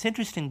 you know, it's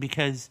interesting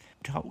because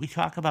we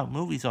talk about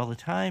movies all the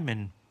time,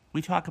 and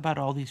we talk about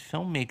all these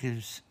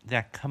filmmakers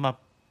that come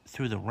up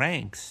through the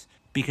ranks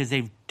because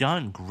they've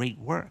done great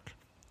work,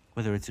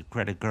 whether it's a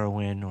Greta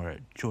Gerwig or a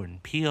Jordan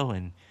Peele.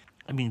 And,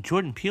 I mean,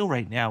 Jordan Peele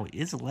right now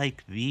is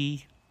like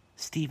the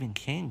Stephen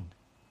King.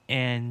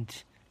 And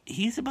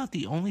he's about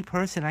the only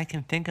person I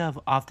can think of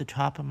off the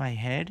top of my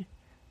head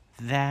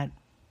that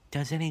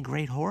does any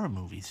great horror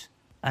movies.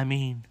 I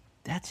mean,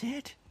 that's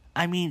it.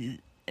 I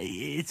mean,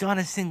 it's on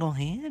a single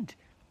hand.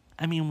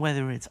 I mean,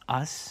 whether it's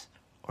Us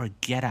or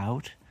Get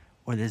Out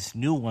or this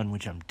new one,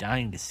 which I'm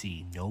dying to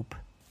see, Nope.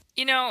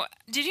 You know,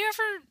 did you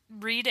ever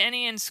read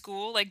any in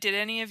school? Like, did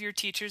any of your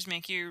teachers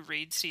make you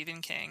read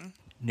Stephen King?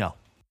 No.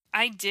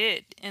 I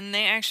did. And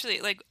they actually,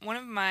 like, one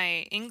of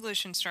my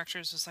English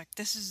instructors was like,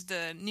 this is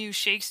the new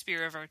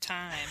Shakespeare of our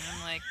time.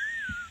 I'm like,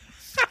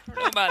 I don't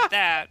know about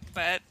that,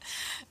 but...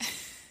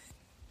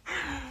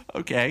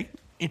 Okay.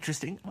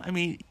 Interesting. I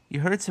mean, you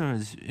heard some of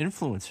his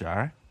influence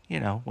are, you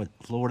know, with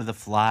Lord of the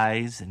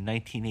Flies in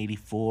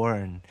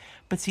 1984.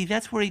 But see,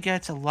 that's where he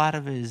gets a lot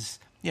of his,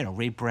 you know,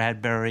 Ray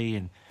Bradbury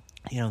and,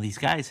 you know, these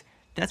guys.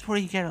 That's where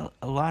you get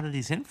a lot of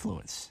these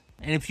influence.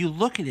 And if you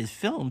look at his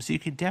films, you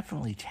can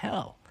definitely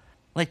tell.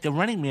 Like, The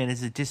Running Man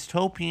is a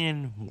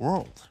dystopian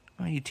world.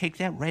 Well, you take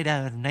that right out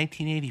of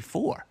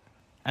 1984.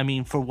 I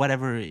mean, for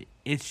whatever,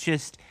 it's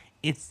just,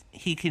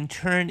 he can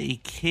turn a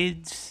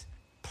kid's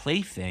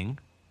plaything,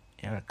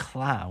 a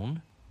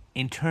clown,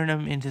 and turn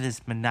him into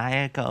this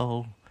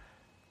maniacal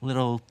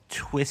little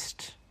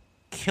twist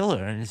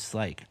killer, and it's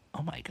like,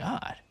 oh my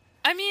god.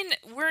 I mean,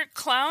 were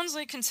clowns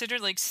like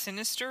considered like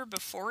sinister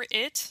before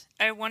it?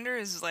 I wonder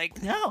is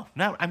like... No.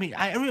 I mean,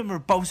 I remember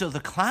Bozo the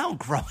Clown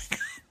growing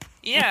up.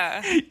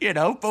 Yeah. You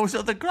know,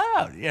 Bozo the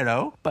Clown, you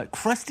know. But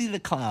Krusty the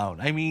Clown,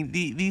 I mean,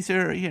 these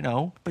are, you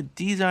know, but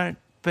these aren't,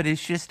 but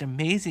it's just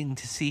amazing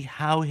to see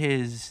how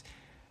his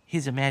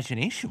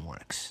imagination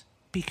works.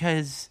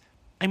 Because,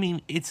 I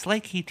mean, it's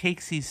like he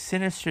takes these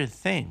sinister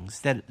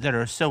things that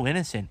are so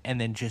innocent and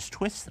then just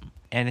twists them.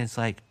 And it's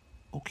like,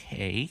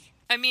 okay.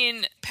 I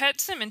mean, Pet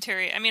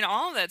Sematary, I mean,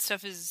 all of that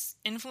stuff is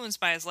influenced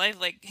by his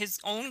life. Like, his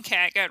own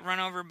cat got run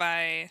over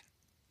by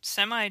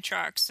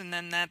semi-trucks, and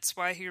then that's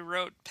why he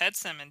wrote Pet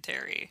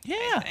Sematary,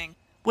 yeah. I think.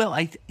 Well,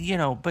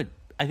 but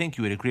I think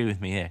you would agree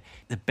with me there.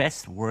 The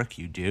best work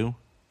you do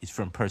is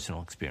from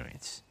personal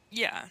experience.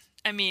 Yeah.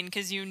 I mean,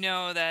 because you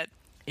know that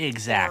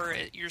exactly for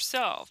it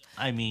yourself.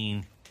 I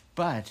mean,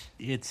 but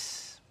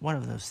it's one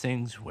of those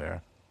things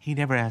where he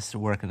never has to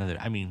work another...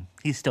 I mean,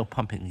 he's still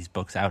pumping these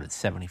books out at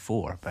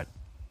 74, but...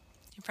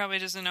 He probably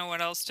doesn't know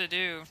what else to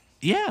do.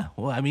 Yeah,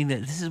 well, I mean,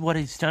 this is what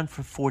he's done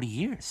for 40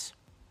 years.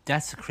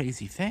 That's the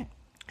crazy thing.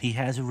 He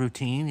has a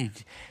routine.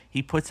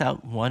 He puts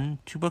out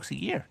 1-2 books a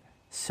year.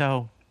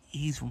 So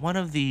he's one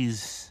of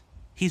these...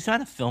 He's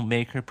not a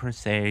filmmaker per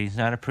se. He's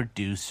not a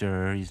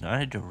producer. He's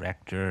not a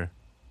director.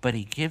 But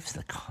he gives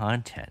the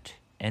content.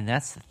 And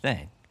that's the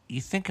thing.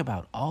 You think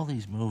about all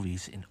these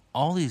movies and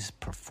all these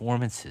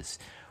performances,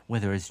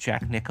 whether it's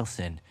Jack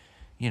Nicholson,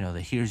 you know,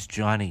 the Here's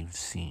Johnny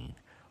scene,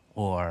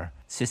 or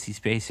Sissy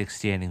Spacek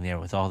standing there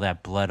with all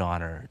that blood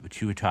on her,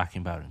 which you were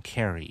talking about in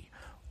Carrie,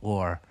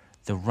 or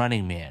The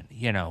Running Man,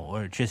 you know,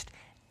 or just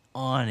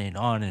on and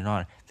on and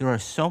on. There are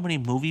so many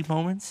movie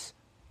moments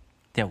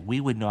that we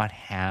would not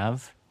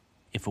have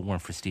if it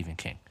weren't for Stephen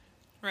King.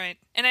 Right.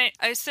 And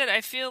I said,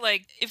 I feel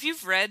like if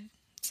you've read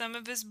some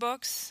of his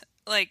books,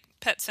 like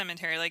Pet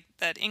Sematary, like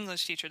that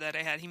English teacher that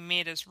I had, he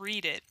made us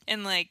read it.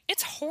 And like,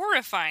 it's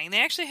horrifying.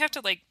 They actually have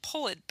to like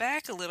pull it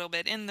back a little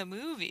bit in the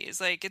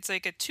movies. Like, it's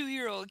like a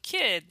 2-year-old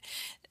kid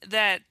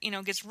that, you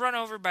know, gets run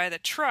over by the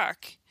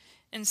truck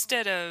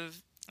instead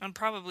of, I'm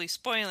probably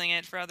spoiling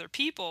it for other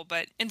people,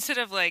 but instead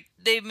of like,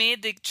 they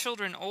made the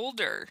children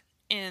older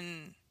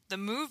in the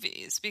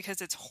movies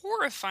because it's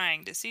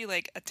horrifying to see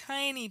like a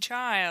tiny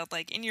child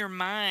like in your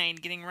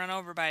mind getting run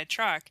over by a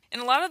truck. In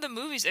a lot of the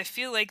movies, I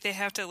feel like they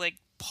have to like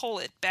pull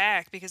it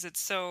back because it's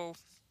so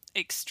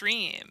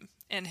extreme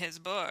in his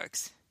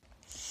books.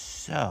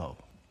 So,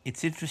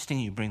 it's interesting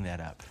you bring that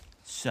up.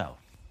 So,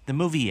 the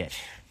movie It,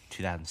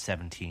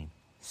 2017.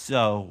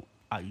 So,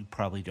 you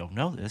probably don't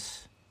know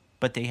this,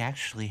 but they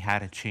actually had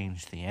to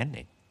change the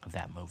ending of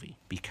that movie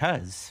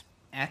because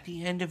at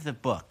the end of the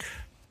book,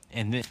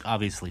 and this,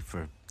 obviously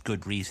for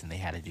good reason they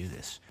had to do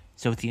this.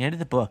 So at the end of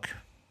the book,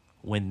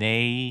 when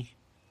they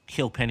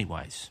kill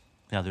Pennywise,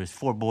 now there's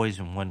 4 boys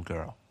and 1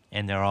 girl,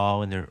 and they're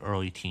all in their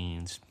early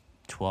teens,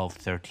 12,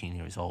 13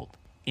 years old.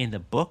 In the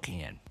book,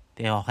 Anne,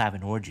 they all have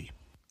an orgy.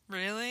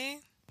 Really?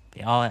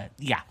 They all,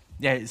 yeah.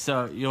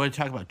 So you want to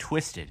talk about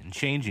twisted and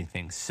changing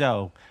things.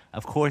 So,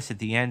 of course, at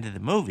the end of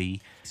the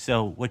movie,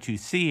 so what you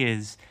see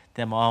is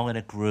them all in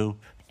a group,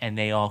 and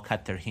they all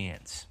cut their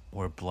hands,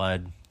 or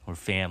blood, or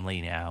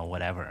family now,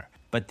 whatever.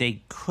 But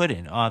they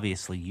couldn't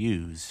obviously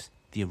use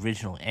the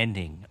original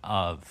ending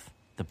of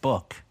the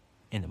book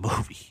in the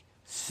movie.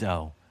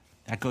 So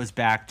that goes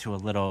back to a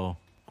little,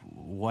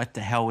 what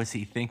the hell was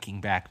he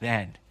thinking back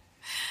then?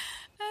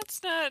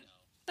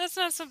 That's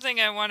not something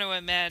I want to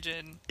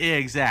imagine. Yeah,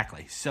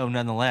 exactly. So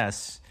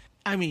nonetheless,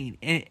 I mean,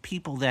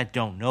 people that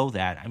don't know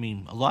that, I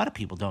mean, a lot of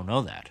people don't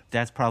know that.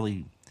 That's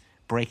probably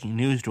breaking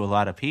news to a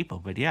lot of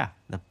people. But yeah,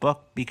 the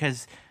book,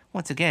 because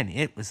once again,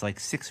 it was like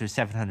 600 or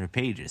 700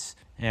 pages.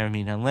 And I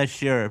mean,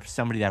 unless you're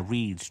somebody that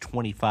reads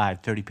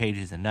 25, 30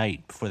 pages a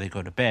night before they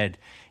go to bed,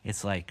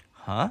 it's like,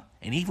 huh?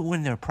 And even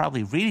when they're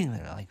probably reading,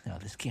 they're like, no,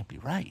 this can't be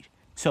right.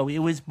 So it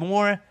was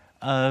more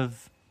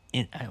of,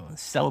 I don't know,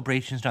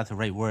 celebration's not the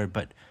right word,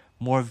 but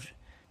more of,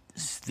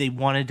 they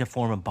wanted to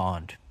form a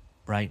bond,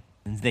 right?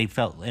 And they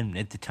felt, and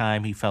at the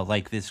time, he felt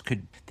like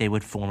they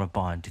would form a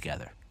bond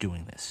together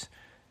doing this.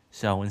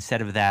 So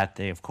instead of that,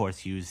 they, of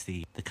course, used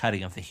the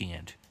cutting of the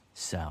hand.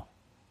 So,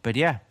 but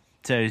yeah,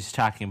 so he's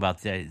talking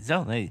about that.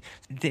 So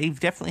they've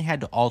definitely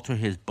had to alter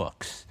his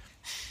books.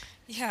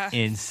 Yeah.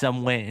 In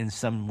some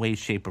way,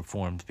 shape, or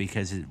form,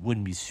 because it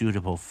wouldn't be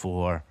suitable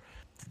for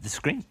the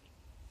screen.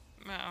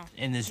 No.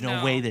 And there's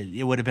no way that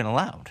it would have been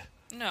allowed.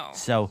 No.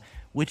 So,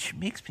 which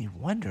makes me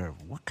wonder,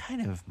 what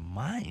kind of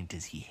mind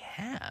does he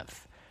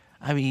have?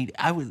 I mean,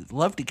 I would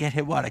love to get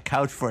him on a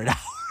couch for an hour.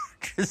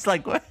 Just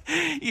like, what,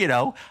 you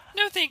know.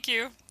 No, thank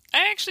you.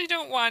 I actually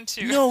don't want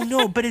to.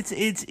 No, but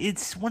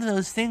it's one of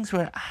those things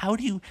where, how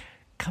do you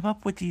come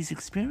up with these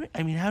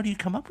how do you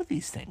come up with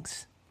these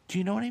things? Do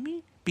you know what I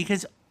mean?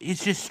 Because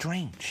it's just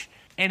strange.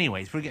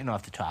 Anyways, we're getting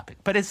off the topic.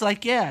 But it's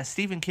like, yeah,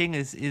 Stephen King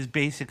is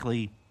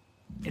basically,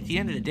 at the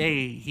end of the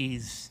day,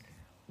 he's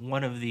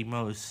one of the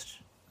most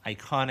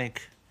iconic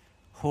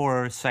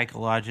horror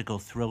psychological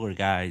thriller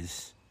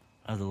guys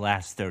of the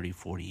last 30,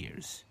 40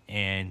 years.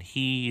 And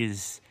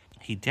he's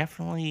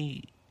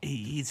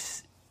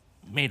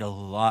made a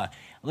lot.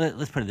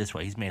 Let's put it this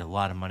way. He's made a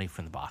lot of money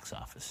from the box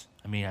office.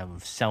 I mean, I'm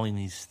selling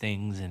these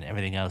things and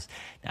everything else.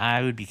 Now,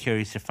 I would be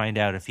curious to find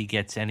out if he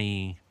gets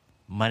any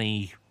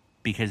money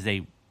because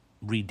they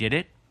redid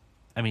it.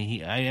 I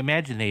mean, I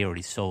imagine he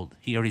already sold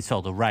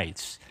the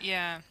rights.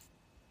 Yeah.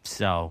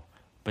 So,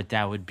 but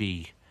that would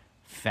be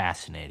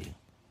fascinating.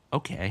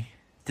 Okay.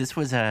 This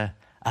was a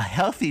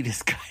healthy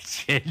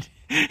discussion.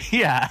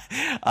 Yeah.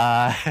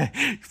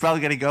 You're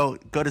probably going to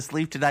go to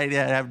sleep tonight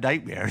and have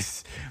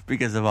nightmares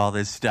because of all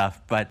this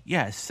stuff. But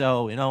yeah,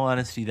 so in all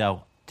honesty,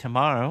 though,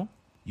 tomorrow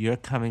you're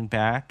coming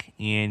back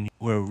and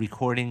we're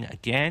recording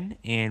again,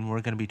 and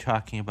we're going to be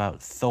talking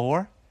about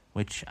Thor,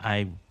 which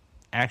I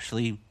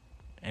actually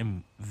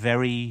am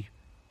very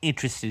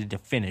interested to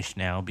finish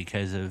now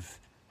because of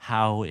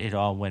how it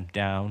all went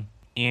down,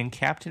 and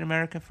Captain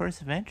America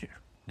First Avenger.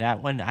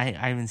 That one I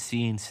haven't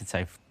seen since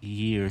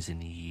years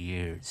and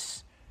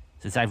years.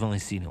 Since I've only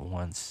seen it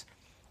once.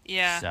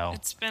 Yeah, so,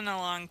 it's been a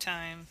long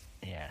time.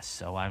 Yeah,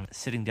 so I'm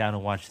sitting down to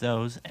watch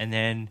those. And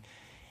then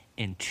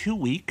in 2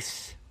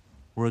 weeks,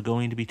 we're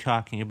going to be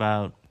talking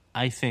about,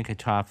 I think, a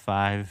top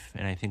 5,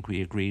 and I think we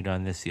agreed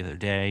on this the other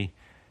day,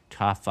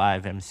 top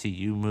 5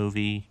 MCU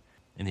movie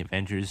in the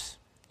Avengers,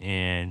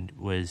 and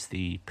was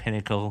the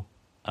pinnacle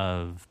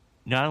of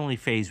not only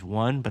Phase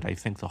 1, but I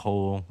think the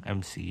whole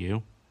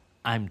MCU.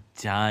 I'm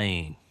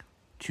dying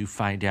to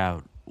find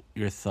out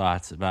your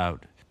thoughts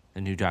about the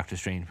new Doctor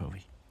Strange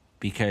movie,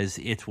 because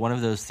it's one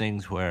of those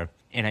things where,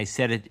 and I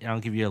said it, and I'll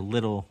give you a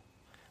little,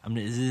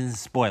 this isn't a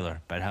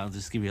spoiler, but I'll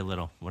just give you a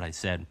little what I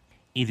said.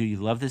 Either you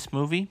love this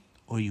movie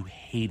or you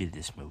hated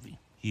this movie.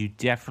 You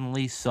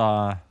definitely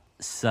saw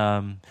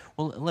some,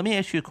 well, let me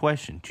ask you a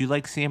question. Do you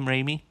like Sam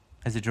Raimi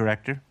as a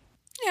director?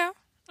 Yeah,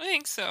 I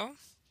think so.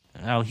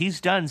 Oh,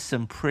 he's done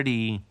some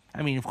pretty,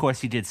 I mean, of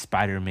course he did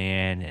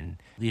Spider-Man and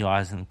The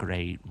Oz and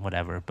Great,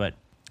 whatever, but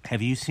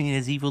have you seen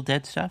his Evil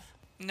Dead stuff?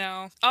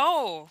 No.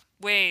 Oh,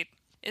 wait.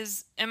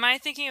 Am I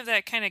thinking of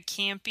that kind of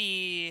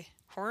campy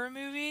horror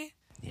movie?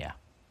 Yeah,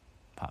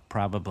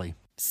 probably.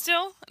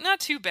 Still, not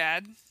too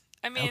bad.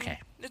 I mean, okay.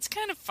 It's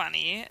kind of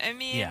funny. I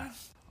mean... Yeah.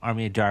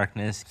 Army of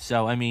Darkness.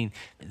 So, I mean,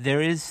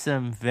 there is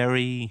some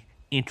very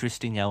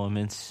interesting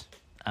elements,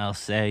 I'll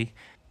say.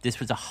 This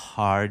was a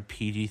hard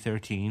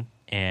PG-13.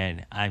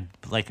 And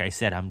like I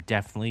said, I'm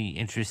definitely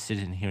interested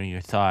in hearing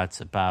your thoughts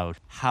about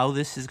how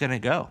this is going to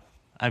go.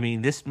 I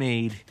mean, this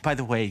made, by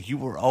the way,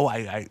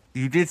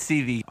 you did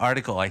see the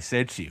article I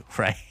sent you,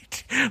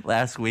 right?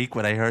 Last week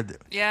when I heard,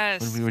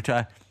 yes, when we were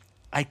talking,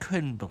 I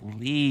couldn't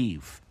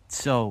believe.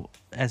 So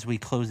as we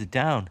close it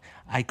down,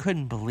 I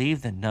couldn't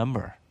believe the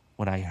number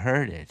when I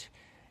heard it.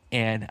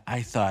 And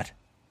I thought,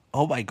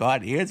 oh my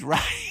God, Ian's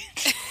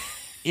right.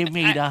 It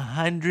made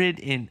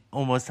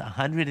almost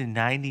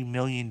 $190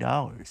 million.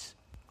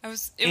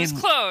 It was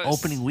close.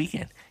 Opening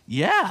weekend.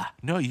 Yeah.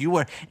 No, you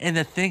were. And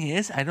the thing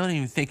is, I don't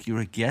even think you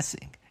were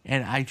guessing.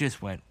 And I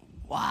just went,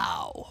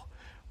 wow.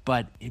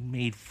 But it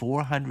made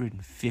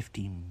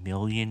 $450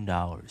 million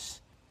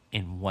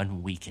in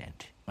one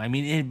weekend. I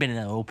mean, it had been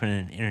open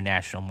in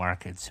international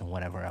markets and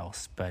whatever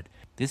else. But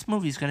this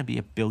movie is going to be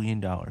 $1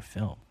 billion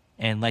film.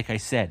 And like I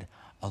said,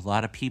 a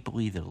lot of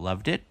people either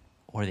loved it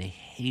or they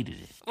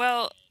hated it.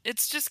 Well,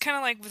 it's just kind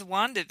of like with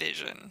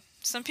WandaVision.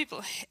 Some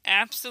people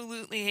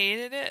absolutely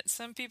hated it.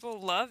 Some people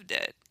loved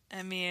it.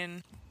 I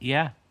mean...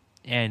 Yeah,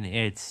 and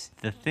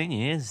the thing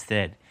is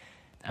that,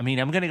 I mean,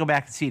 I'm going to go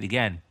back and see it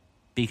again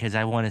because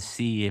I want to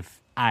see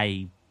if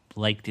I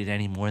liked it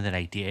any more than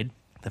I did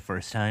the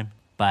first time.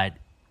 But,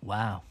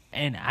 wow.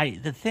 And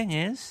the thing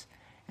is,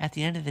 at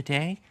the end of the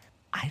day,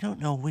 I don't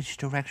know which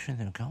direction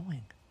they're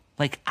going.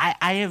 Like,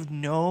 I have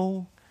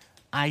no...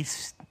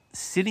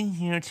 Sitting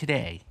here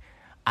today,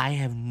 I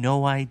have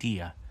no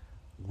idea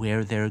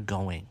where they're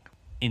going,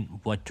 in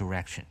what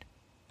direction.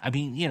 I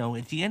mean, you know,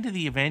 at the end of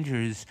the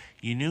Avengers,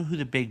 you knew who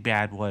the big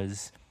bad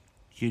was,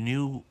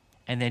 and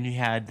then you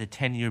had the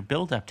 10-year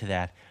build up to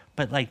that.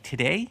 But like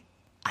today,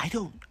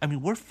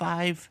 we're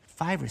five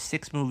or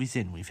six movies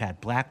in. We've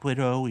had Black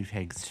Widow, we've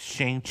had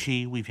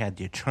Shang-Chi, we've had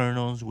The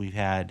Eternals, we've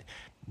had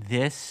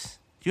this.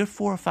 You're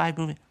 4 or 5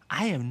 movies.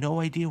 I have no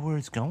idea where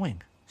it's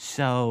going.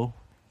 So,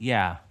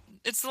 yeah.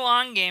 It's the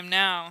long game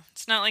now.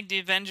 It's not like the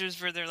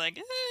Avengers where they're like,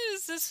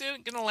 is this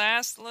going to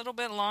last a little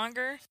bit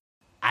longer?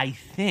 I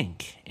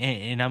think,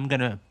 and I'm going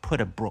to put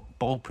a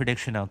bold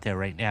prediction out there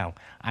right now.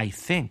 I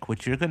think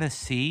what you're going to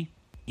see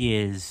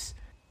is,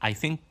 I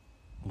think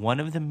one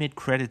of the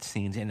mid-credit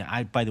scenes, and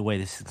by the way,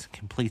 this is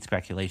complete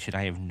speculation.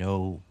 I have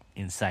no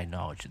inside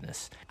knowledge in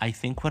this. I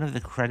think one of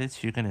the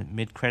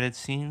mid-credit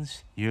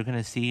scenes you're going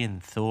to see in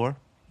Thor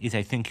is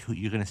I think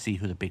you're going to see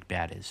who the big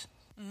bad is.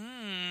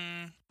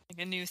 Like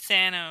a new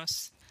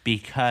Thanos.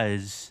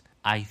 Because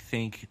I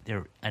think there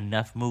are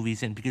enough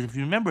movies in. Because if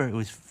you remember, it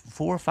was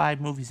 4 or 5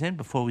 movies in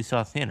before we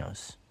saw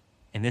Thanos.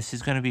 And this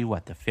is going to be,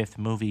 the 5th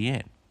movie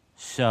in.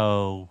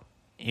 So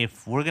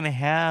if we're going to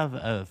have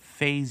a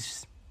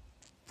phase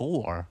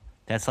 4,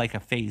 that's like a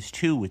phase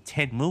 2 with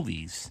 10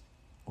 movies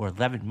or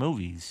 11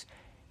 movies.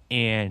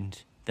 And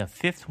the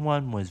 5th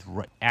one was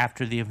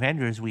after the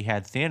Avengers, we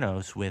had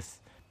Thanos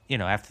with,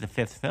 after the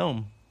 5th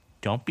film.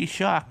 Don't be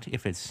shocked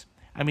if it's...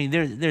 I mean,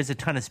 there's a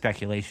ton of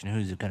speculation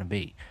who's it going to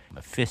be.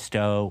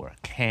 Mephisto or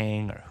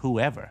Kang or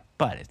whoever.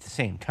 But at the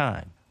same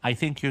time, I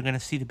think you're going to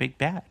see the big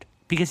bad.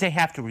 Because they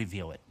have to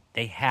reveal it.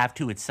 They have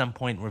to at some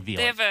point reveal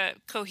it. They have a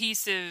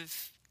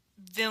cohesive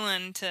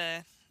villain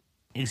to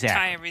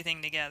tie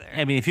everything together.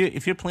 I mean,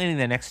 if you're planning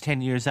the next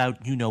 10 years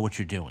out, you know what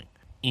you're doing.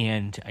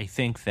 And I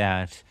think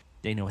that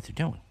they know what they're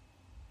doing.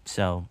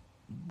 So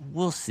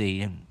we'll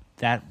see. And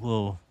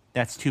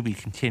that's to be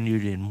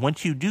continued. And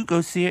once you do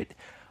go see it,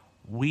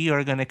 we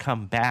are going to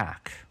come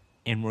back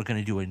and we're going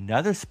to do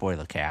another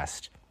spoiler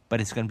cast,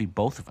 but it's going to be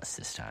both of us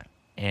this time.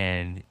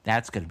 And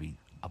that's going to be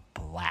a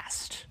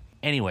blast.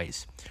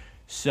 Anyways,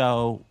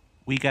 so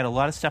we got a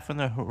lot of stuff on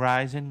the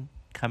horizon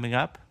coming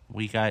up.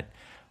 We got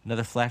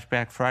another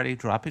Flashback Friday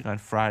dropping on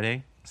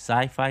Friday.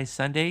 Sci-Fi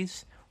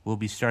Sundays will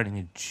be starting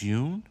in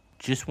June.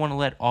 Just want to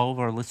let all of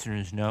our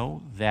listeners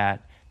know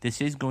that this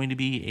is going to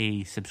be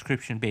a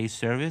subscription-based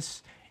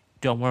service.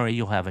 Don't worry,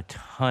 you'll have a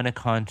ton of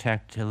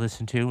content to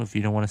listen to if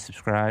you don't want to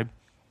subscribe.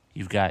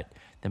 You've got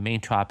the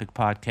Main Topic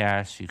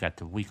podcast. You've got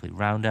the weekly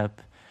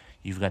roundup.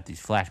 You've got these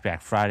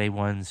Flashback Friday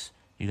ones.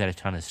 You've got a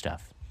ton of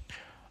stuff.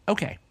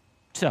 Okay,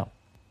 so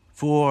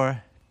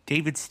for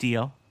David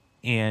Steele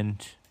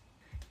and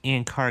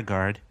Ann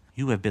Cargard,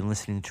 you have been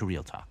listening to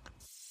Real Talk.